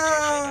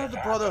Yeah, if it the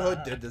had Brotherhood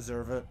happened. did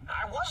deserve it.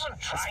 I wasn't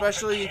trying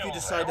Especially to if you kill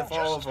decide to them,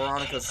 follow just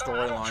Veronica's keep them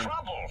out of storyline.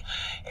 trouble.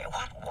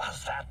 What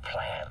was that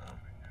plan?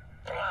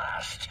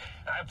 Blast.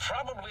 I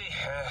probably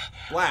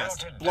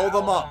Blast. wrote it Blow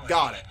them down up. on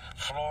Got the it.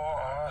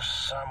 Floor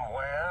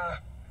somewhere.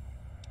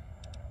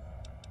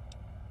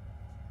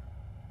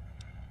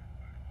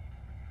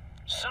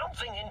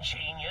 Something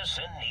ingenious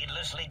and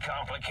needlessly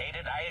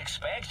complicated, I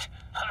expect.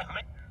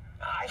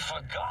 I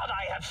forgot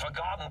I had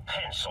forgotten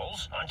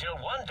pencils until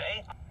one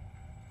day.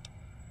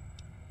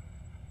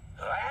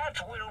 That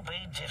will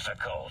be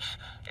difficult.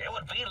 It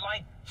would be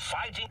like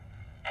fighting.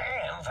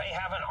 And they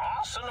have an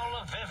arsenal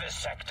of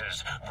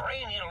vivisectors,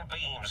 brainial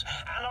beams,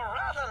 and a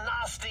rather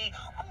nasty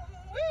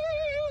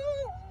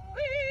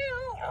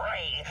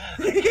ray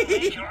that can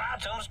make your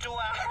atoms do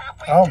a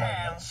happy Oh my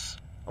dance.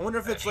 I wonder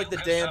if it's like the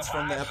dance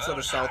from the episode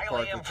of South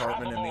Park with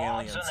Cartman and the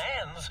aliens.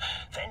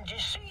 Then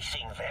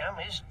deceasing them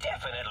is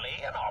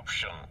definitely an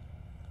option.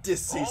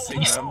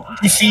 Deceasing them.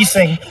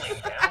 Deceasing.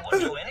 Killing them would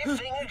do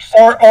anything except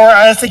Or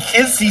as the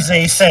kids these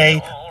days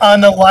say,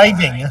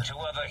 unaliving. to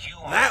other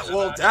humans That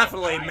will about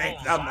definitely your make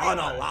final them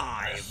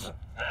unalive.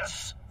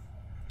 violence.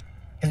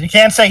 Because you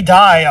can't say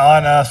die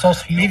on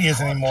social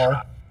medias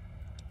anymore.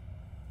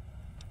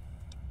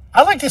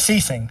 I like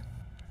deceasing.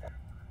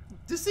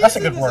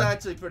 Deceasing good is word.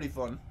 actually pretty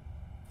fun.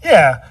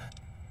 Yeah.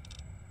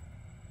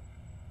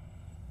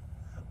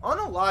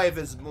 Unalive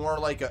is more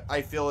like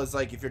I feel is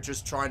like if you're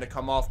just trying to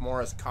come off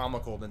more as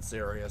comical than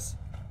serious.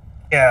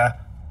 Yeah.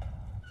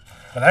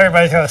 But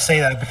everybody's gotta say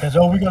that because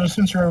we gotta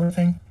censor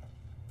everything.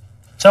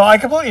 So I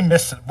completely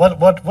missed it.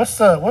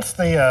 What's the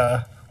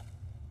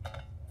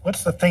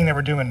thing that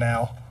we're doing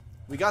now?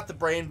 We got the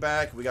brain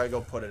back. We gotta go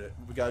put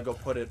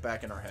it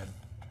back in our head.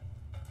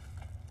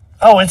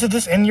 Oh, is it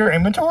just in your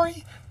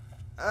inventory?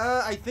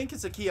 I think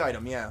it's a key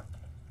item. Yeah.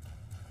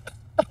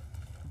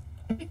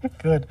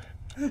 Good.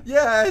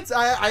 Yeah,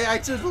 I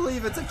actually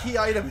believe it's a key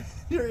item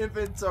in your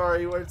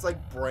inventory where it's like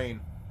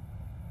brain.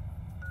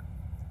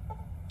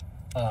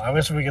 I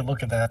wish we could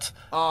look at that.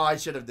 Oh, I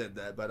should have did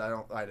that, but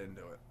I didn't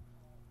do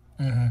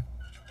it. Mm-hmm.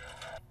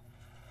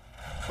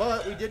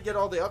 But we did get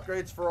all the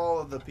upgrades for all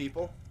of the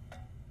people.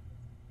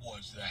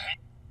 What's that?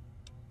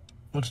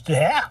 What's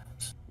that?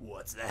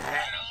 What's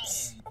that?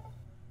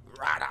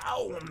 Right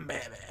on,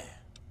 baby.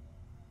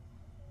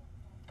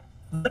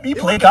 Let me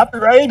play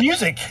copyrighted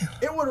music.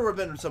 It would have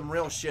been some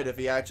real shit if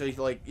he actually,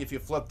 like, if you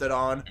flipped it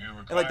on,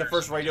 and, like, the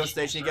first radio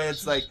station you get,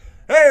 it's like,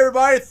 Hey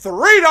everybody,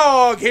 Three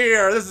Dog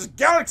here! This is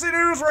Galaxy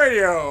News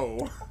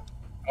Radio!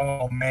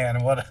 Oh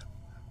man, what a...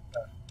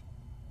 That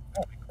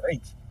would be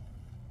great.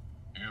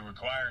 You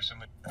require some...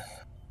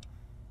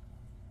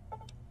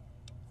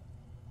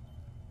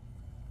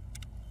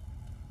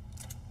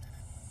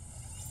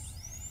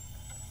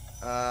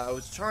 I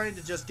was trying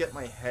to just get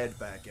my head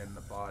back in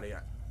the body.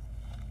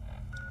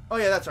 Oh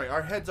yeah, that's right.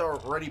 Our heads are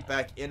already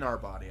back in our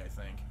body, I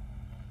think.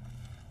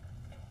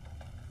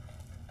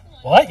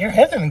 What? Your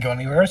head didn't go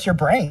anywhere. It's your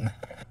brain.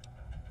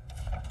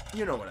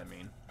 You know what I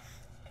mean.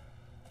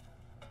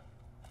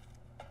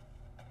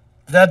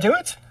 Did that do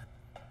it?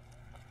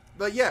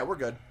 But yeah, we're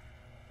good.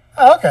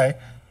 Oh, okay.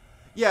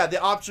 Yeah, the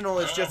optional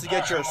is just to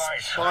get your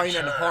spine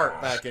and heart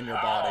back in your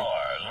body.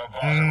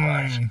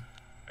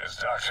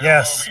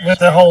 Yes, with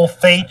the whole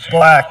Fate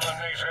Black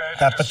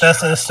that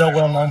Bethesda is so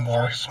well known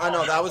for. I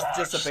know, that was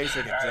just a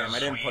basic exam. I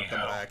didn't put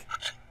them back.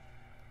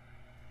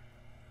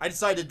 I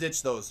decided to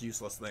ditch those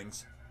useless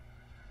things.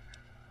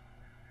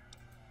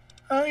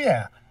 Oh,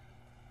 yeah.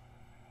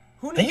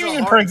 Who needs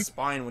a heart and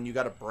spine when you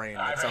got a brain?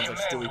 That sounds like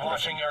Stewie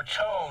watching your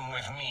tone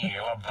with me,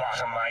 you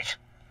lobotomite.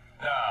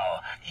 Now,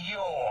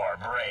 your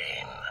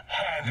brain.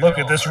 Look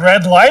at this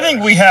red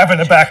lighting we have in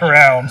the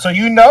background, so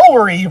you know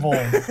we're evil.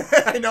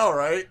 I know,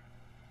 right?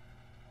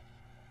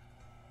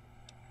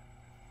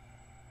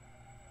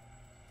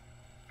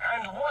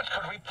 And what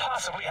could we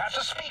possibly have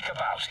to speak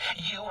about?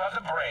 You have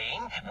the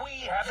brain,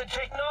 we have the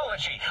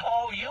technology.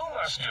 All you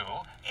must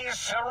do is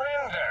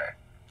surrender.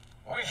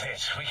 With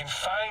it, we can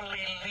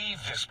finally leave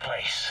this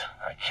place.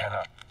 I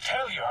cannot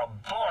tell you how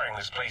boring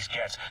this place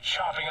gets,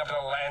 chopping up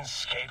the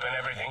landscape and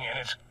everything in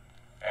it.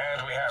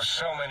 And we have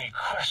so many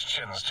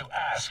questions to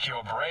ask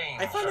your brain.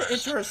 I find it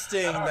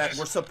interesting that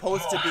we're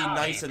supposed to be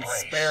nice and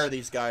spare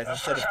these guys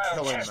instead of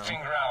killing them. Testing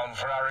ground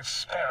for our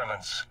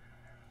experiments.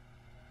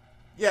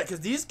 Yeah, because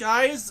these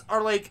guys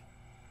are like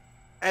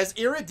as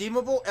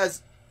irredeemable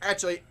as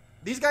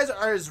these guys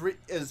are as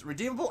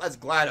redeemable as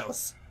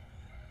GLaDOS.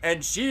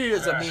 And she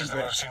is a mean bitch. That's the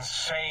most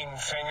insane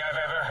thing I've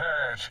ever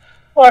heard.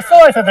 Well, I feel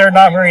like that they're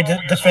not very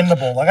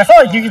defendable. Like, I feel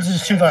like you could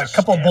just shoot a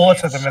couple of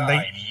bullets at them and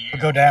they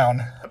would go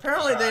down.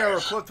 Apparently they are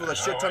equipped with a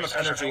shit ton of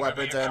energy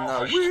weapons and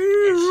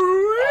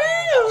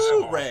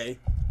Ray.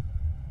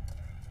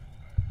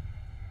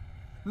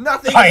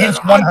 Nothing is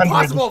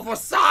impossible for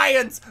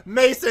science!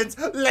 Masons,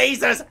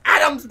 lasers,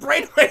 atoms,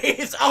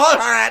 brainwaves, all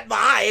are at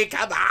my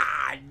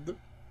command!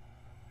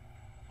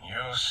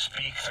 You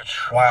speak the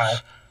truth. Wow.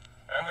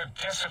 And the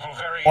decibel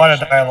variation What a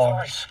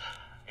dialogue.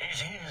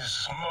 It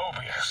is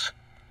Mobius.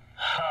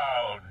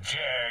 How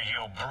dare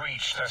you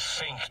breach the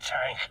think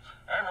tank?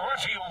 And what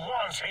do you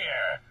want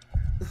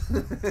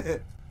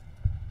here?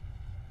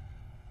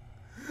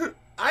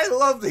 I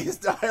love these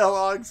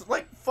dialogues.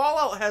 Like,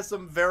 Fallout has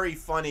some very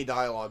funny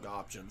dialogue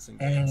options in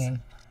games.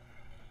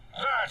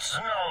 That's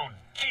no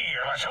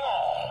deal at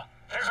all.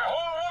 There's a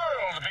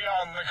whole world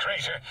beyond the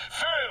crater,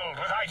 filled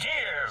with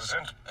ideas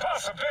and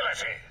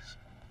possibilities.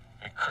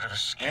 We could have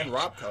escaped, and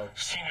Robco.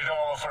 Seen it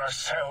all for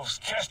ourselves,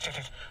 tested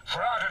it,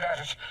 prodded at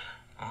it,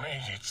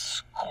 made it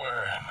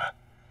squirm.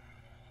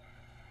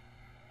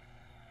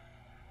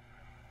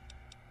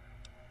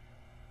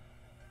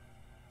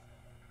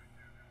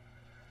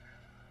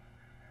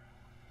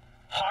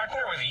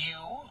 Partner with you,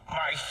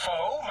 my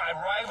foe, my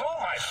rival,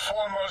 my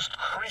foremost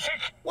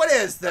critic? What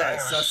is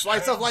this, a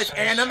slice of life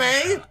anime?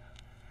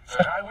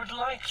 That I would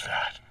like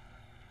that.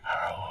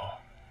 How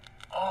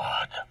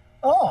odd.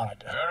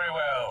 Odd. Very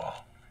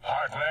well,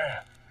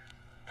 partner.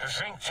 The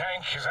think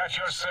tank is at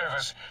your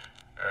service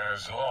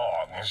as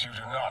long as you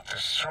do not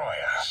destroy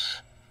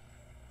us.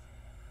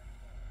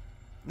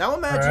 Now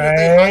imagine if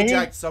they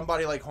hijacked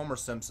somebody like Homer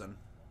Simpson.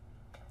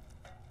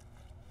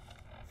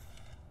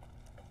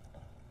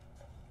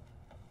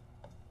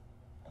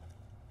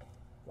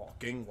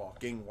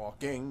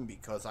 Walking,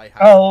 because I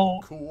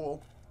have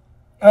cool.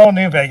 Oh,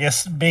 New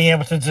Vegas, being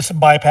able to just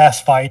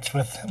bypass fights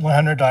with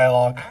 100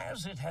 dialogue.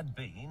 As it had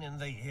been in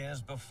the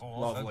years before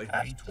Lovely. the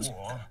Great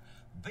War,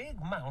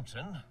 Big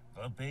Mountain,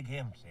 the Big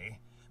Empty,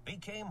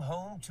 became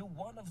home to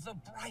one of the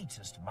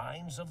brightest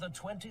minds of the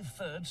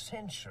 23rd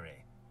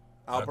century.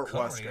 Albert the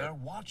Wesker. Courier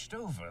watched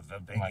over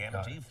the Big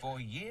Empty for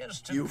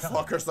years to You come.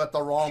 fuckers let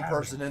the wrong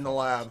person in the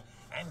lab.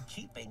 And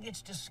keeping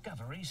its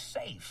discoveries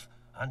safe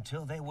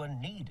until they were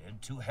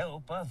needed to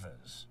help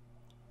others.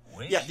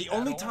 Yeah, the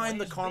only time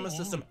the karma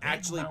system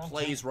actually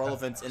plays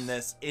relevance in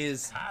this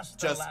is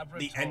just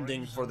the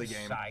ending for the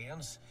game.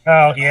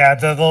 Oh yeah,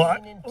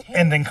 the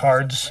ending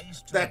cards.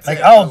 That's like,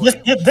 it, oh,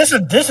 really.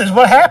 this is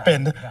what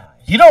happened.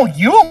 You don't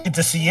get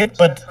to see it,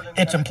 but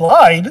it's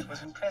implied.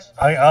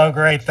 Oh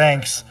great,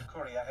 thanks. The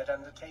courier had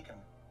undertaken.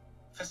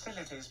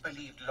 Facilities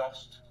believed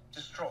lost,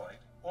 destroyed,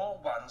 or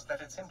ones that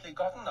had simply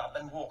gotten up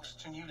and walked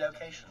to new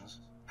locations.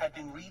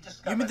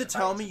 You mean to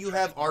tell me you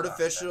have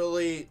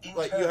artificially,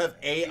 like, you have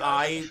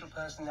AI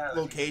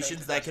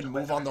locations that can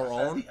move on their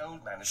own?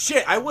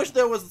 Shit, I wish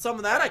there was some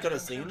of that I could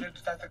have seen.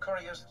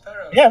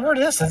 Yeah,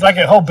 remember this? It's like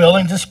a whole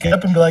building just get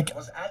up and be like,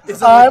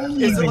 is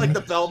it like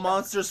the Bell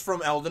Monsters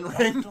from Elden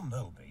Ring?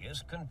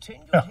 Mobius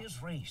continued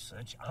his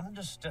research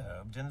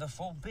undisturbed in the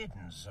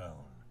Forbidden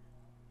Zone.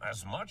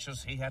 As much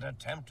as he had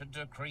attempted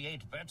to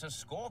create better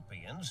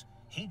scorpions,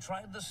 he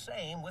tried the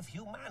same with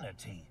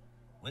humanity,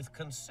 with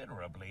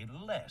considerably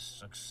less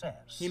success.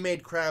 He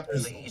made crap.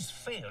 These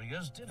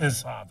failures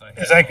didn't bother him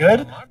is that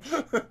good?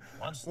 much.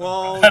 Once the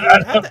Well,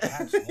 Brotherhood you had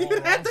attacks to, you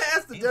wore had to off,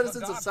 ask the he denizens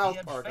of forgot he South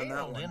had Park on that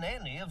failed one. in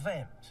any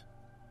event.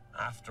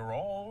 After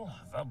all,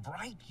 the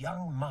bright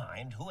young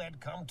mind who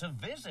had come to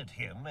visit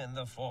him in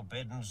the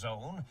Forbidden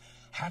Zone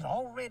had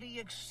already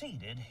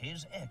exceeded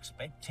his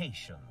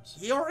expectations.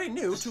 He already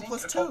knew The 2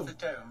 plus sink atop 2. the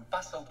dome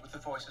bustled with the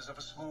voices of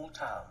a small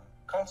town,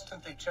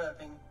 constantly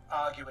chirping,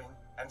 arguing,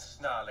 and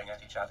snarling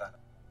at each other.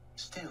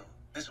 Still,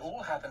 this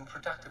all happened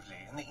productively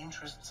in the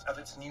interests of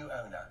its new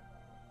owner.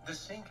 The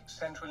Sync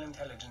Central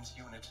Intelligence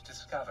Unit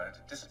discovered,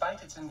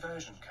 despite its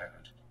inversion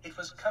code, it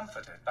was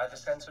comforted by the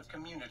sense of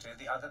community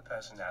the other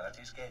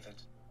personalities gave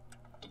it.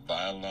 The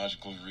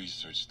Biological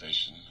Research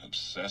Station,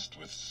 obsessed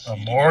with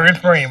Morgan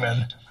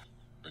Freeman,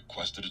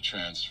 requested a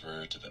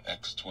transfer to the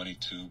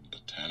X-22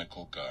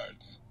 Botanical Garden,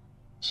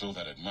 so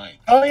that it might,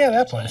 Oh, yeah, that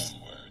in its place.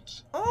 own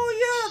words,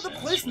 Oh yeah, the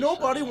place sensually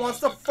nobody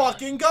wants to fertilize the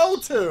fucking go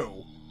garden's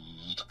to.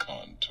 smooth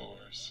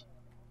contours.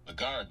 The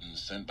garden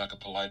sent back a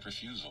polite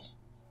refusal,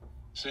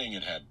 saying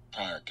it had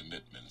prior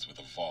commitments with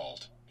a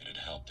vault it had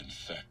helped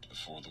infect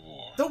before the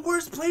war. The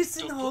worst place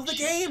in all the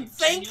bookship game.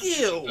 Thank continued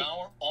to you.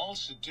 devour all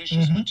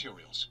seditious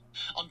materials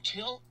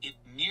until it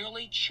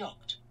nearly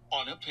choked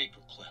on a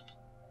paperclip.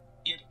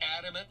 It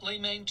adamantly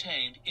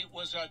maintained it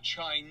was a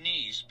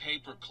Chinese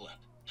paperclip,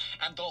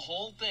 and the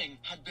whole thing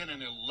had been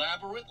an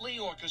elaborately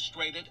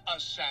orchestrated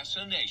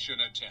assassination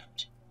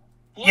attempt.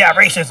 Yeah,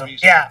 Whatever the racism. reason,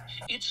 Yeah.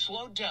 It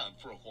slowed down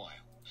for a while,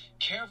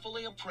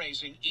 carefully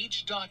appraising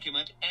each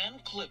document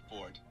and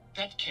clipboard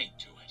that came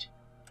to it.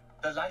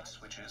 The light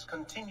switches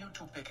continued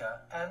to bicker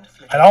and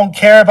flicker. I don't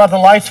care about the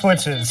light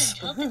switches.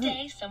 Until the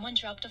day someone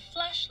dropped a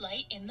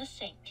flashlight in the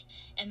sink,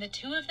 and the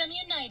two of them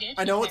united.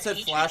 I know in it said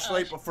their hatred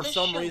flashlight, of but for the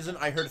some show. reason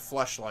I heard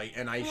flashlight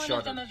and I One of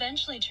shuddered. them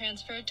eventually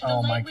transferred to the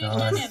Oh my Lightwave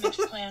God. Dynamics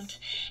plant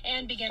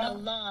and began a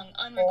long,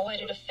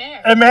 unrequited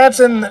affair.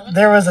 Imagine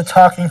there was a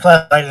talking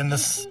flashlight in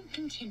this.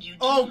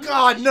 Oh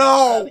God,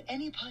 no!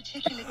 Any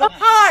particular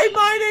Hi,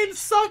 my name's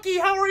Sucky.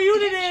 How are you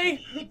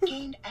today? It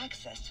gained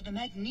access to the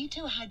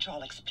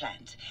magnetohydraulics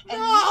plant and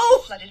No!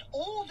 flooded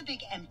all the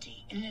big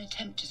empty in an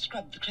attempt to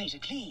scrub the crater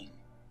clean.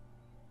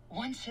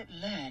 Once it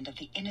learned of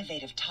the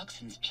innovative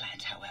toxins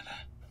plant, however,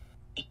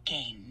 it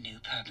gained new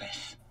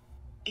purpose.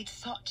 It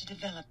sought to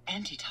develop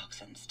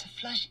antitoxins to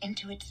flush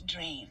into its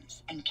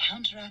drains and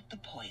counteract the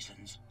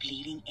poisons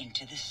bleeding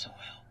into the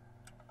soil.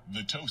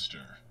 The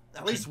toaster.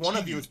 At least one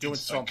of you is doing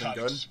its something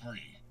psychotic good.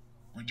 Spree,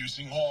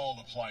 reducing all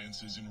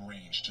appliances in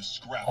range to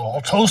scrap.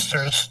 All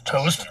toasters.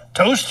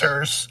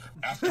 Toasters.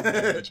 After one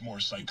of its more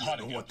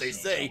psychotic You know what they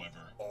episodes, say.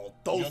 however, All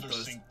the other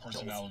toasters. Sync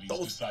personalities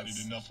Toasters.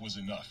 decided enough was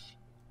enough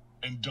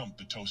and dumped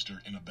the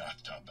toaster in a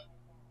bathtub.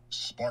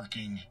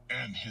 Sparking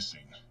and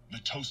hissing, the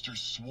toaster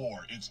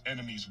swore its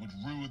enemies would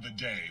rue the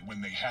day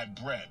when they had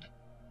bread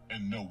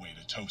and no way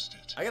to toast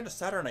it. I got a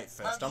Saturday Night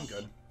Fest. I'm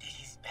good. Did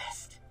his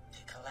best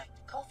to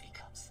collect coffee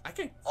cups. I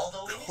can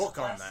Although in his cook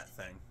on quest, that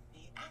thing.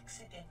 he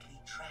accidentally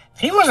trapped.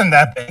 He wasn't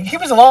that big. He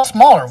was a lot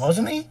smaller,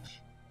 wasn't he?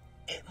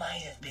 It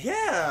might have been.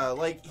 Yeah,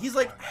 like he's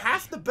like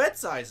half the bed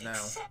size now.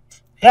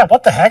 Except Yeah,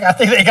 what the heck? I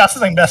think they got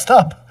something messed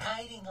up.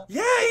 hiding up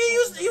Yeah,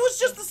 he was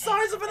just the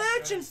size of an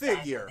action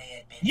figure.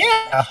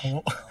 Yeah.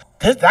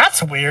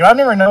 That's weird. I've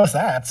never noticed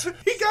that.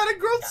 He got a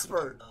growth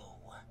spurt.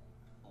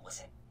 Who was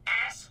an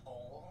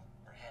asshole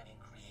for having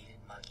created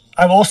Muggy.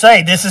 I will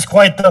say, this is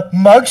quite the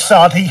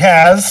mugshot he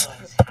has.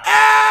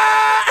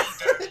 Ah!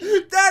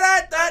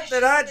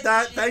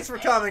 Da-da-da-da-da-da. Thanks for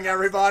coming,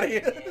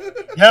 everybody.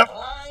 Yep.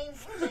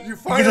 You We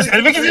finally.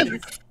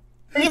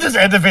 can just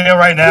end the video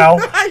right now.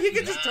 You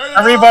can just turn it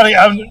Everybody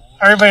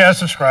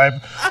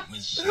unsubscribe.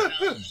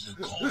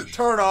 off.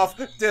 Turn off,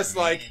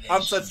 dislike,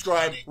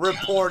 unsubscribe,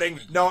 reporting,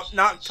 no,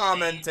 not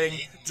commenting,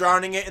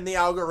 drowning it in the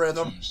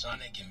algorithm.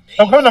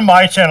 Don't come to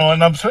my channel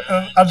and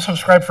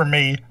unsubscribe for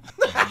me.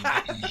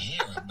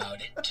 Hear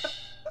about it.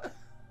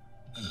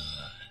 Good.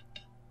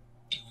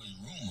 It was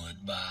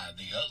rumored by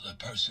the other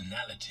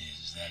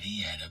personalities that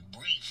he had a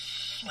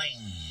brief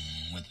fling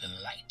with the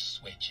light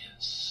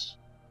switches.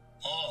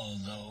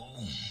 Although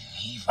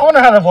he I wonder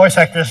how the voice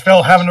actors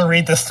feel having to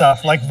read this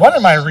stuff. Like, what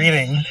am I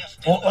reading?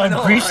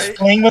 know, Grease right?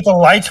 playing with the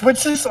light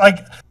switches? Like,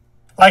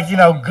 you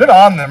know, good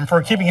on them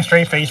for keeping a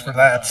straight face for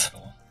that.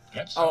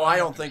 Oh, I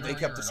don't think they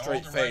kept a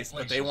straight face,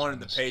 but they wanted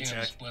the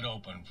paycheck.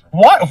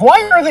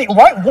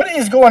 What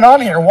is going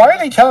on here? Why are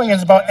they telling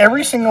us about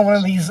every single one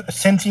of these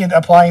sentient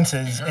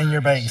appliances in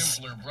your base?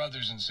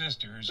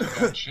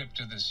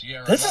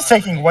 This is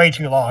taking way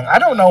too long. I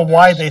don't know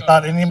why they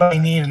thought anybody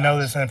needed to know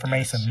this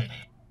information.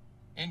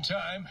 In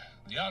time,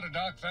 the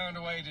Autodoc found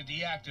a way to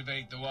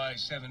deactivate the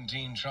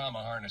Y-17 trauma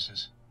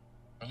harnesses,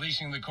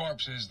 releasing the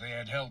corpses they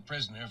had held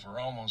prisoner for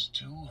almost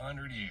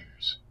 200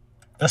 years.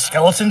 The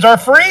skeletons are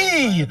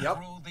free!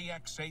 Through the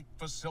X8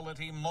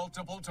 facility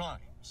multiple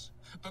times,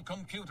 the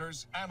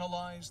computers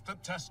analyzed the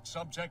test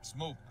subject's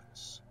movements.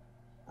 purpose.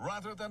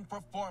 Rather than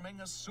performing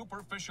a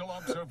superficial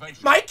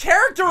observation, My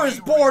character is they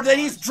bored and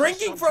he's realized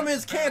drinking from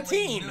his the subject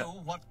barely canteen.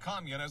 knew what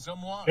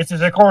communism was. This is,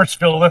 of course,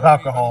 filled with Or even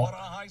alcohol. what a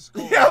high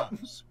school Yep.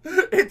 was.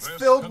 It's This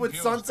filled with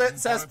confused sunset, them for a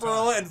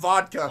sarsaparilla, time, and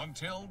vodka.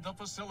 until the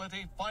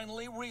facility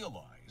finally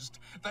realized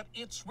that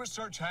its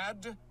research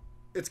had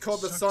It's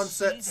called the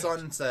Sunset succeeded.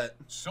 Sunset.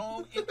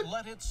 So it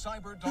let its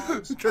cyber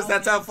dogs 'Cause out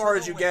that's how into far the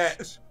as you get.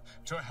 wastes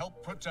to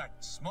help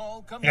protect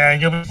small Yeah,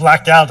 you'll be communities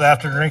blacked out against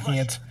after drinking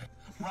it.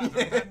 rather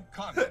than And no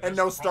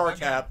communist star propaganda.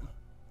 cap.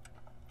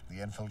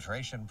 The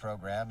infiltration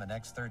program in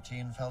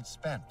X-13 felt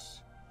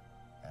spent,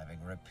 having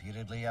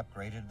repeatedly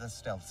upgraded the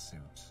stealth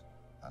suit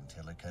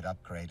until it could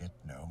upgrade it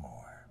no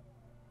more.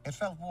 It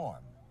felt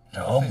warm,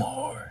 No filled,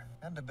 more.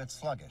 and a bit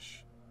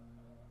sluggish.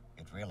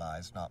 It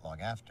realized not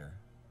long after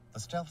the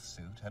stealth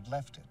suit had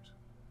left it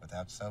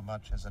without so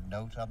much as a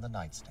note on the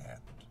nightstand.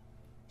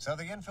 So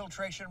the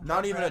infiltration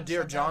Not even a program Dear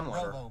sent John out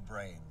letter.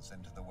 robo-brains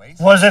into the waste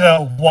Was it a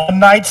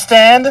one-night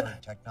stand?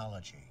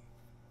 technology.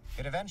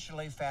 It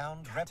eventually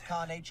found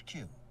Repcon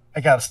HQ, I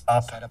gotta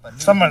stop. set up a new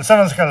Someone's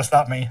gotta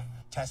stop me.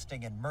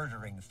 testing and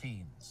murdering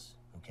fiends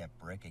who kept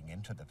breaking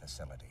into the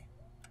facility.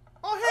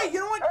 Oh, hey, you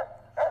know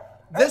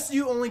what? This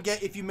you only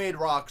get if you made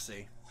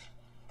Roxy.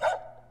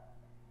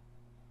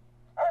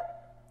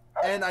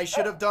 And I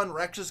should have done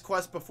Rex's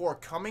quest before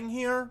coming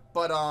here,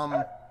 but,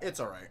 it's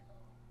alright.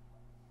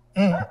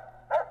 Mm.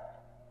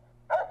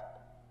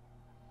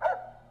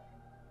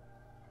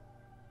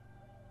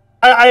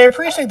 I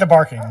appreciate the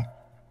barking.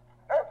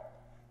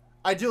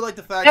 I do like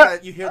the fact Yeah.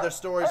 that you hear the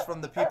stories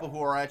from the people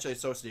who are actually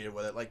associated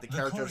with it. Like, the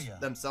characters courier,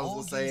 themselves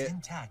will say it.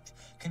 intact,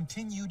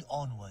 continued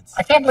onwards.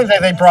 I can't believe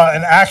that they brought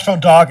an actual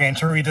dog in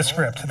to read the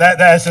script. That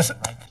is just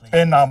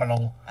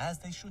phenomenal. As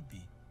they should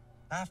be.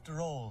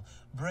 After all,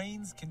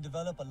 brains can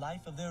develop a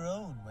life of their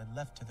own when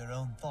left to their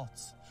own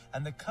thoughts,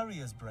 and the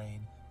courier's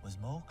brain was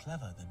more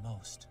clever than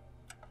most.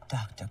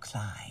 Dr.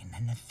 Klein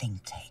and the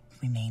think tank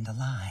remained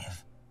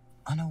alive,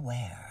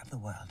 unaware of the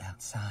world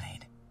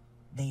outside.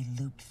 They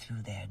looped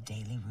through their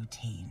daily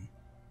routine,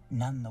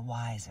 none the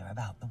wiser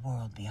about the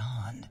world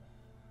beyond.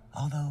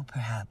 Although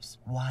perhaps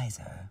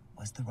wiser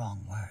was the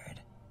wrong word.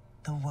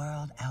 The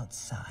world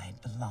outside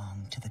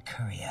belonged to the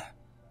courier.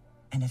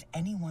 And if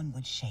anyone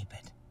would shape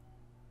it,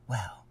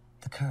 well,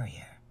 the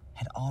courier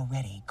had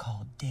already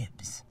called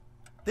dibs.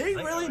 They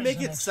There really is make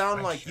an it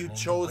sound like expression you in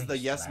chose the the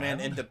Yes Man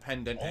wasteland.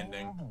 independent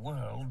ending. Old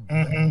world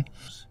Mhm.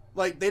 blues.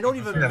 Like, they don't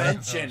even Yeah.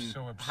 mention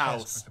So obsessed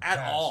House with the at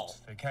past, all.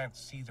 They can't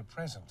see the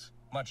present,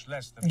 much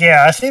less the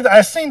Yeah, I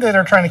seen that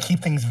they're trying to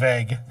keep things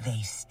vague.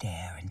 They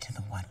stare into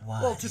the what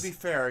was. Well, to be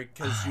fair,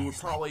 because you would Eyes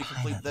probably like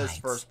complete pilot this lights,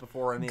 first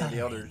before any of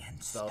the other guttering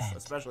and stuff, spent,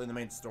 especially the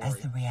main as story.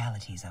 the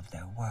realities of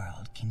their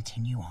world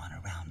continue on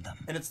around them.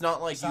 And it's not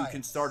like you can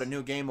Science start a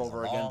new game is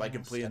over a again by long,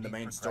 completing the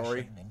steady main story,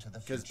 progression into the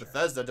because future.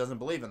 Bethesda doesn't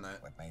believe in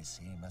that. What may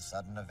seem a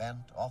sudden event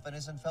often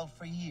isn't felt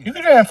for years, You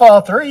could do it in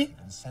Fallout 3.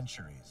 even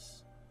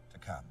centuries to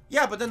come.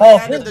 Yeah, but then Oh,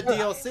 they added the yeah.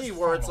 DLC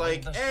where it's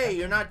like, Following the hey,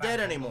 you're second not dead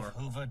battle anymore. of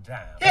Hoover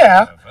Dam,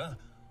 Yeah. however,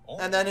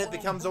 And then it old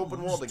becomes world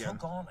open world blues again.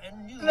 took on a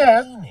new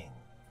Yeah. meaning.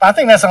 I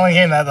think that's the only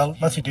game that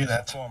lets you do It's a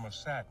that. form of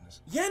sadness.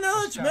 Yeah,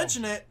 now that you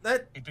mention it,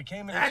 that It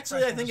became an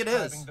Actually, I expression think it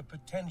describing is. the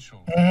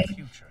potential Mhm. for the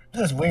future.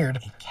 This is weird.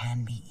 It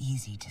can be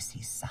easy to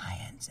see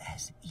science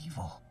as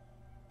evil,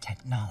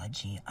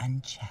 technology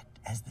unchecked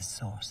as the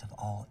source of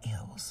all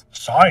ills.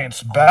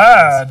 Science all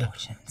bad.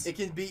 misfortunes. it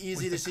can be easy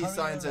With to the see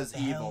science courier as at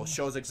the evil. helm,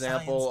 Shows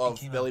example science of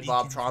became a Billy beacon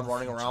Bob for Tron the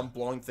running future. around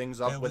blowing things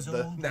There up with was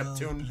the old world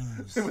Neptune,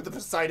 blues. with the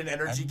Poseidon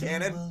energy And new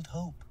cannon. world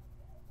hope.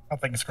 I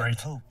think it's great.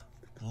 Hope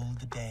ruled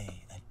the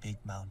day at Big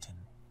Mountain.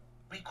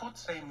 We could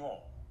say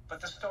more, but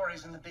the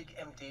stories in the Big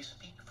Empty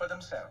speak for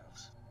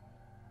themselves.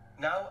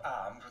 Now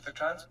armed with the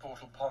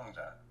transportal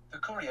Ponder, the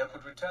courier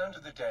could return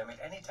to the dome at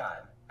any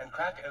time and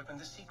crack open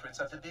the secrets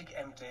of the Big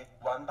Empty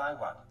one by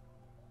one.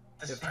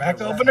 The If secret Crack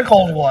there was open a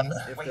cold one.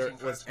 If waiting there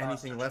for was its master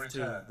anything left to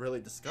return.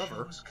 really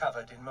discover. Shoes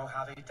covered in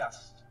Mojave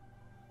dust.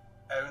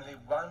 Only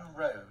one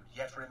road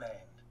yet remained,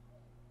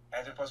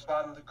 and it was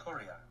one the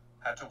courier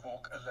had to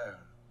walk alone.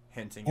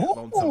 Hinting at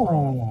Lonesome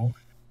Road. Ooh.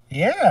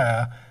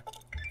 Yeah.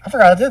 I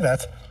forgot I did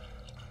that.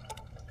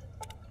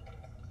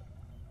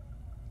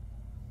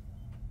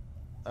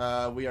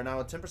 We are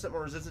now 10%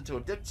 more resistant to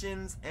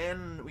addictions,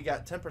 and we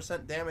got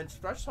 10% damage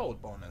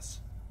threshold bonus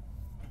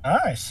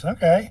Nice.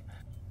 Okay.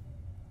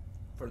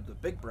 for the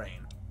big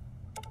brain.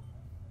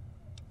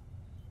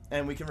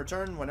 And we can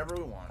return whenever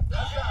we want.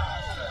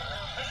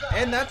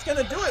 And that's going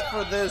to do it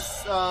for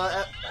this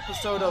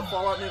episode of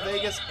Fallout New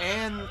Vegas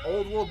and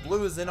Old World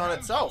Blues in on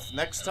itself.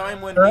 Next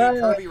time when me and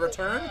Kirby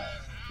return,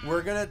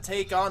 we're going to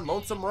take on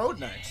Lonesome Road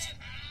next.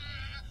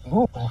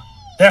 Ooh.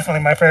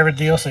 Definitely my favorite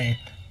DLC.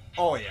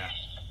 Oh, yeah.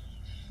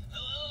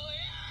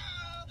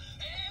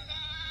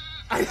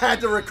 I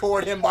had to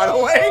record him, by the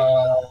way.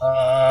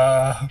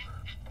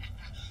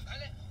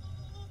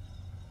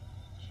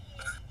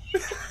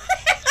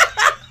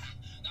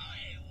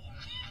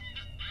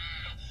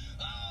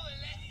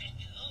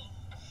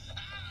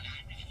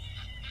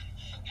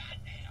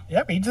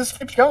 Yep, he just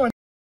keeps going.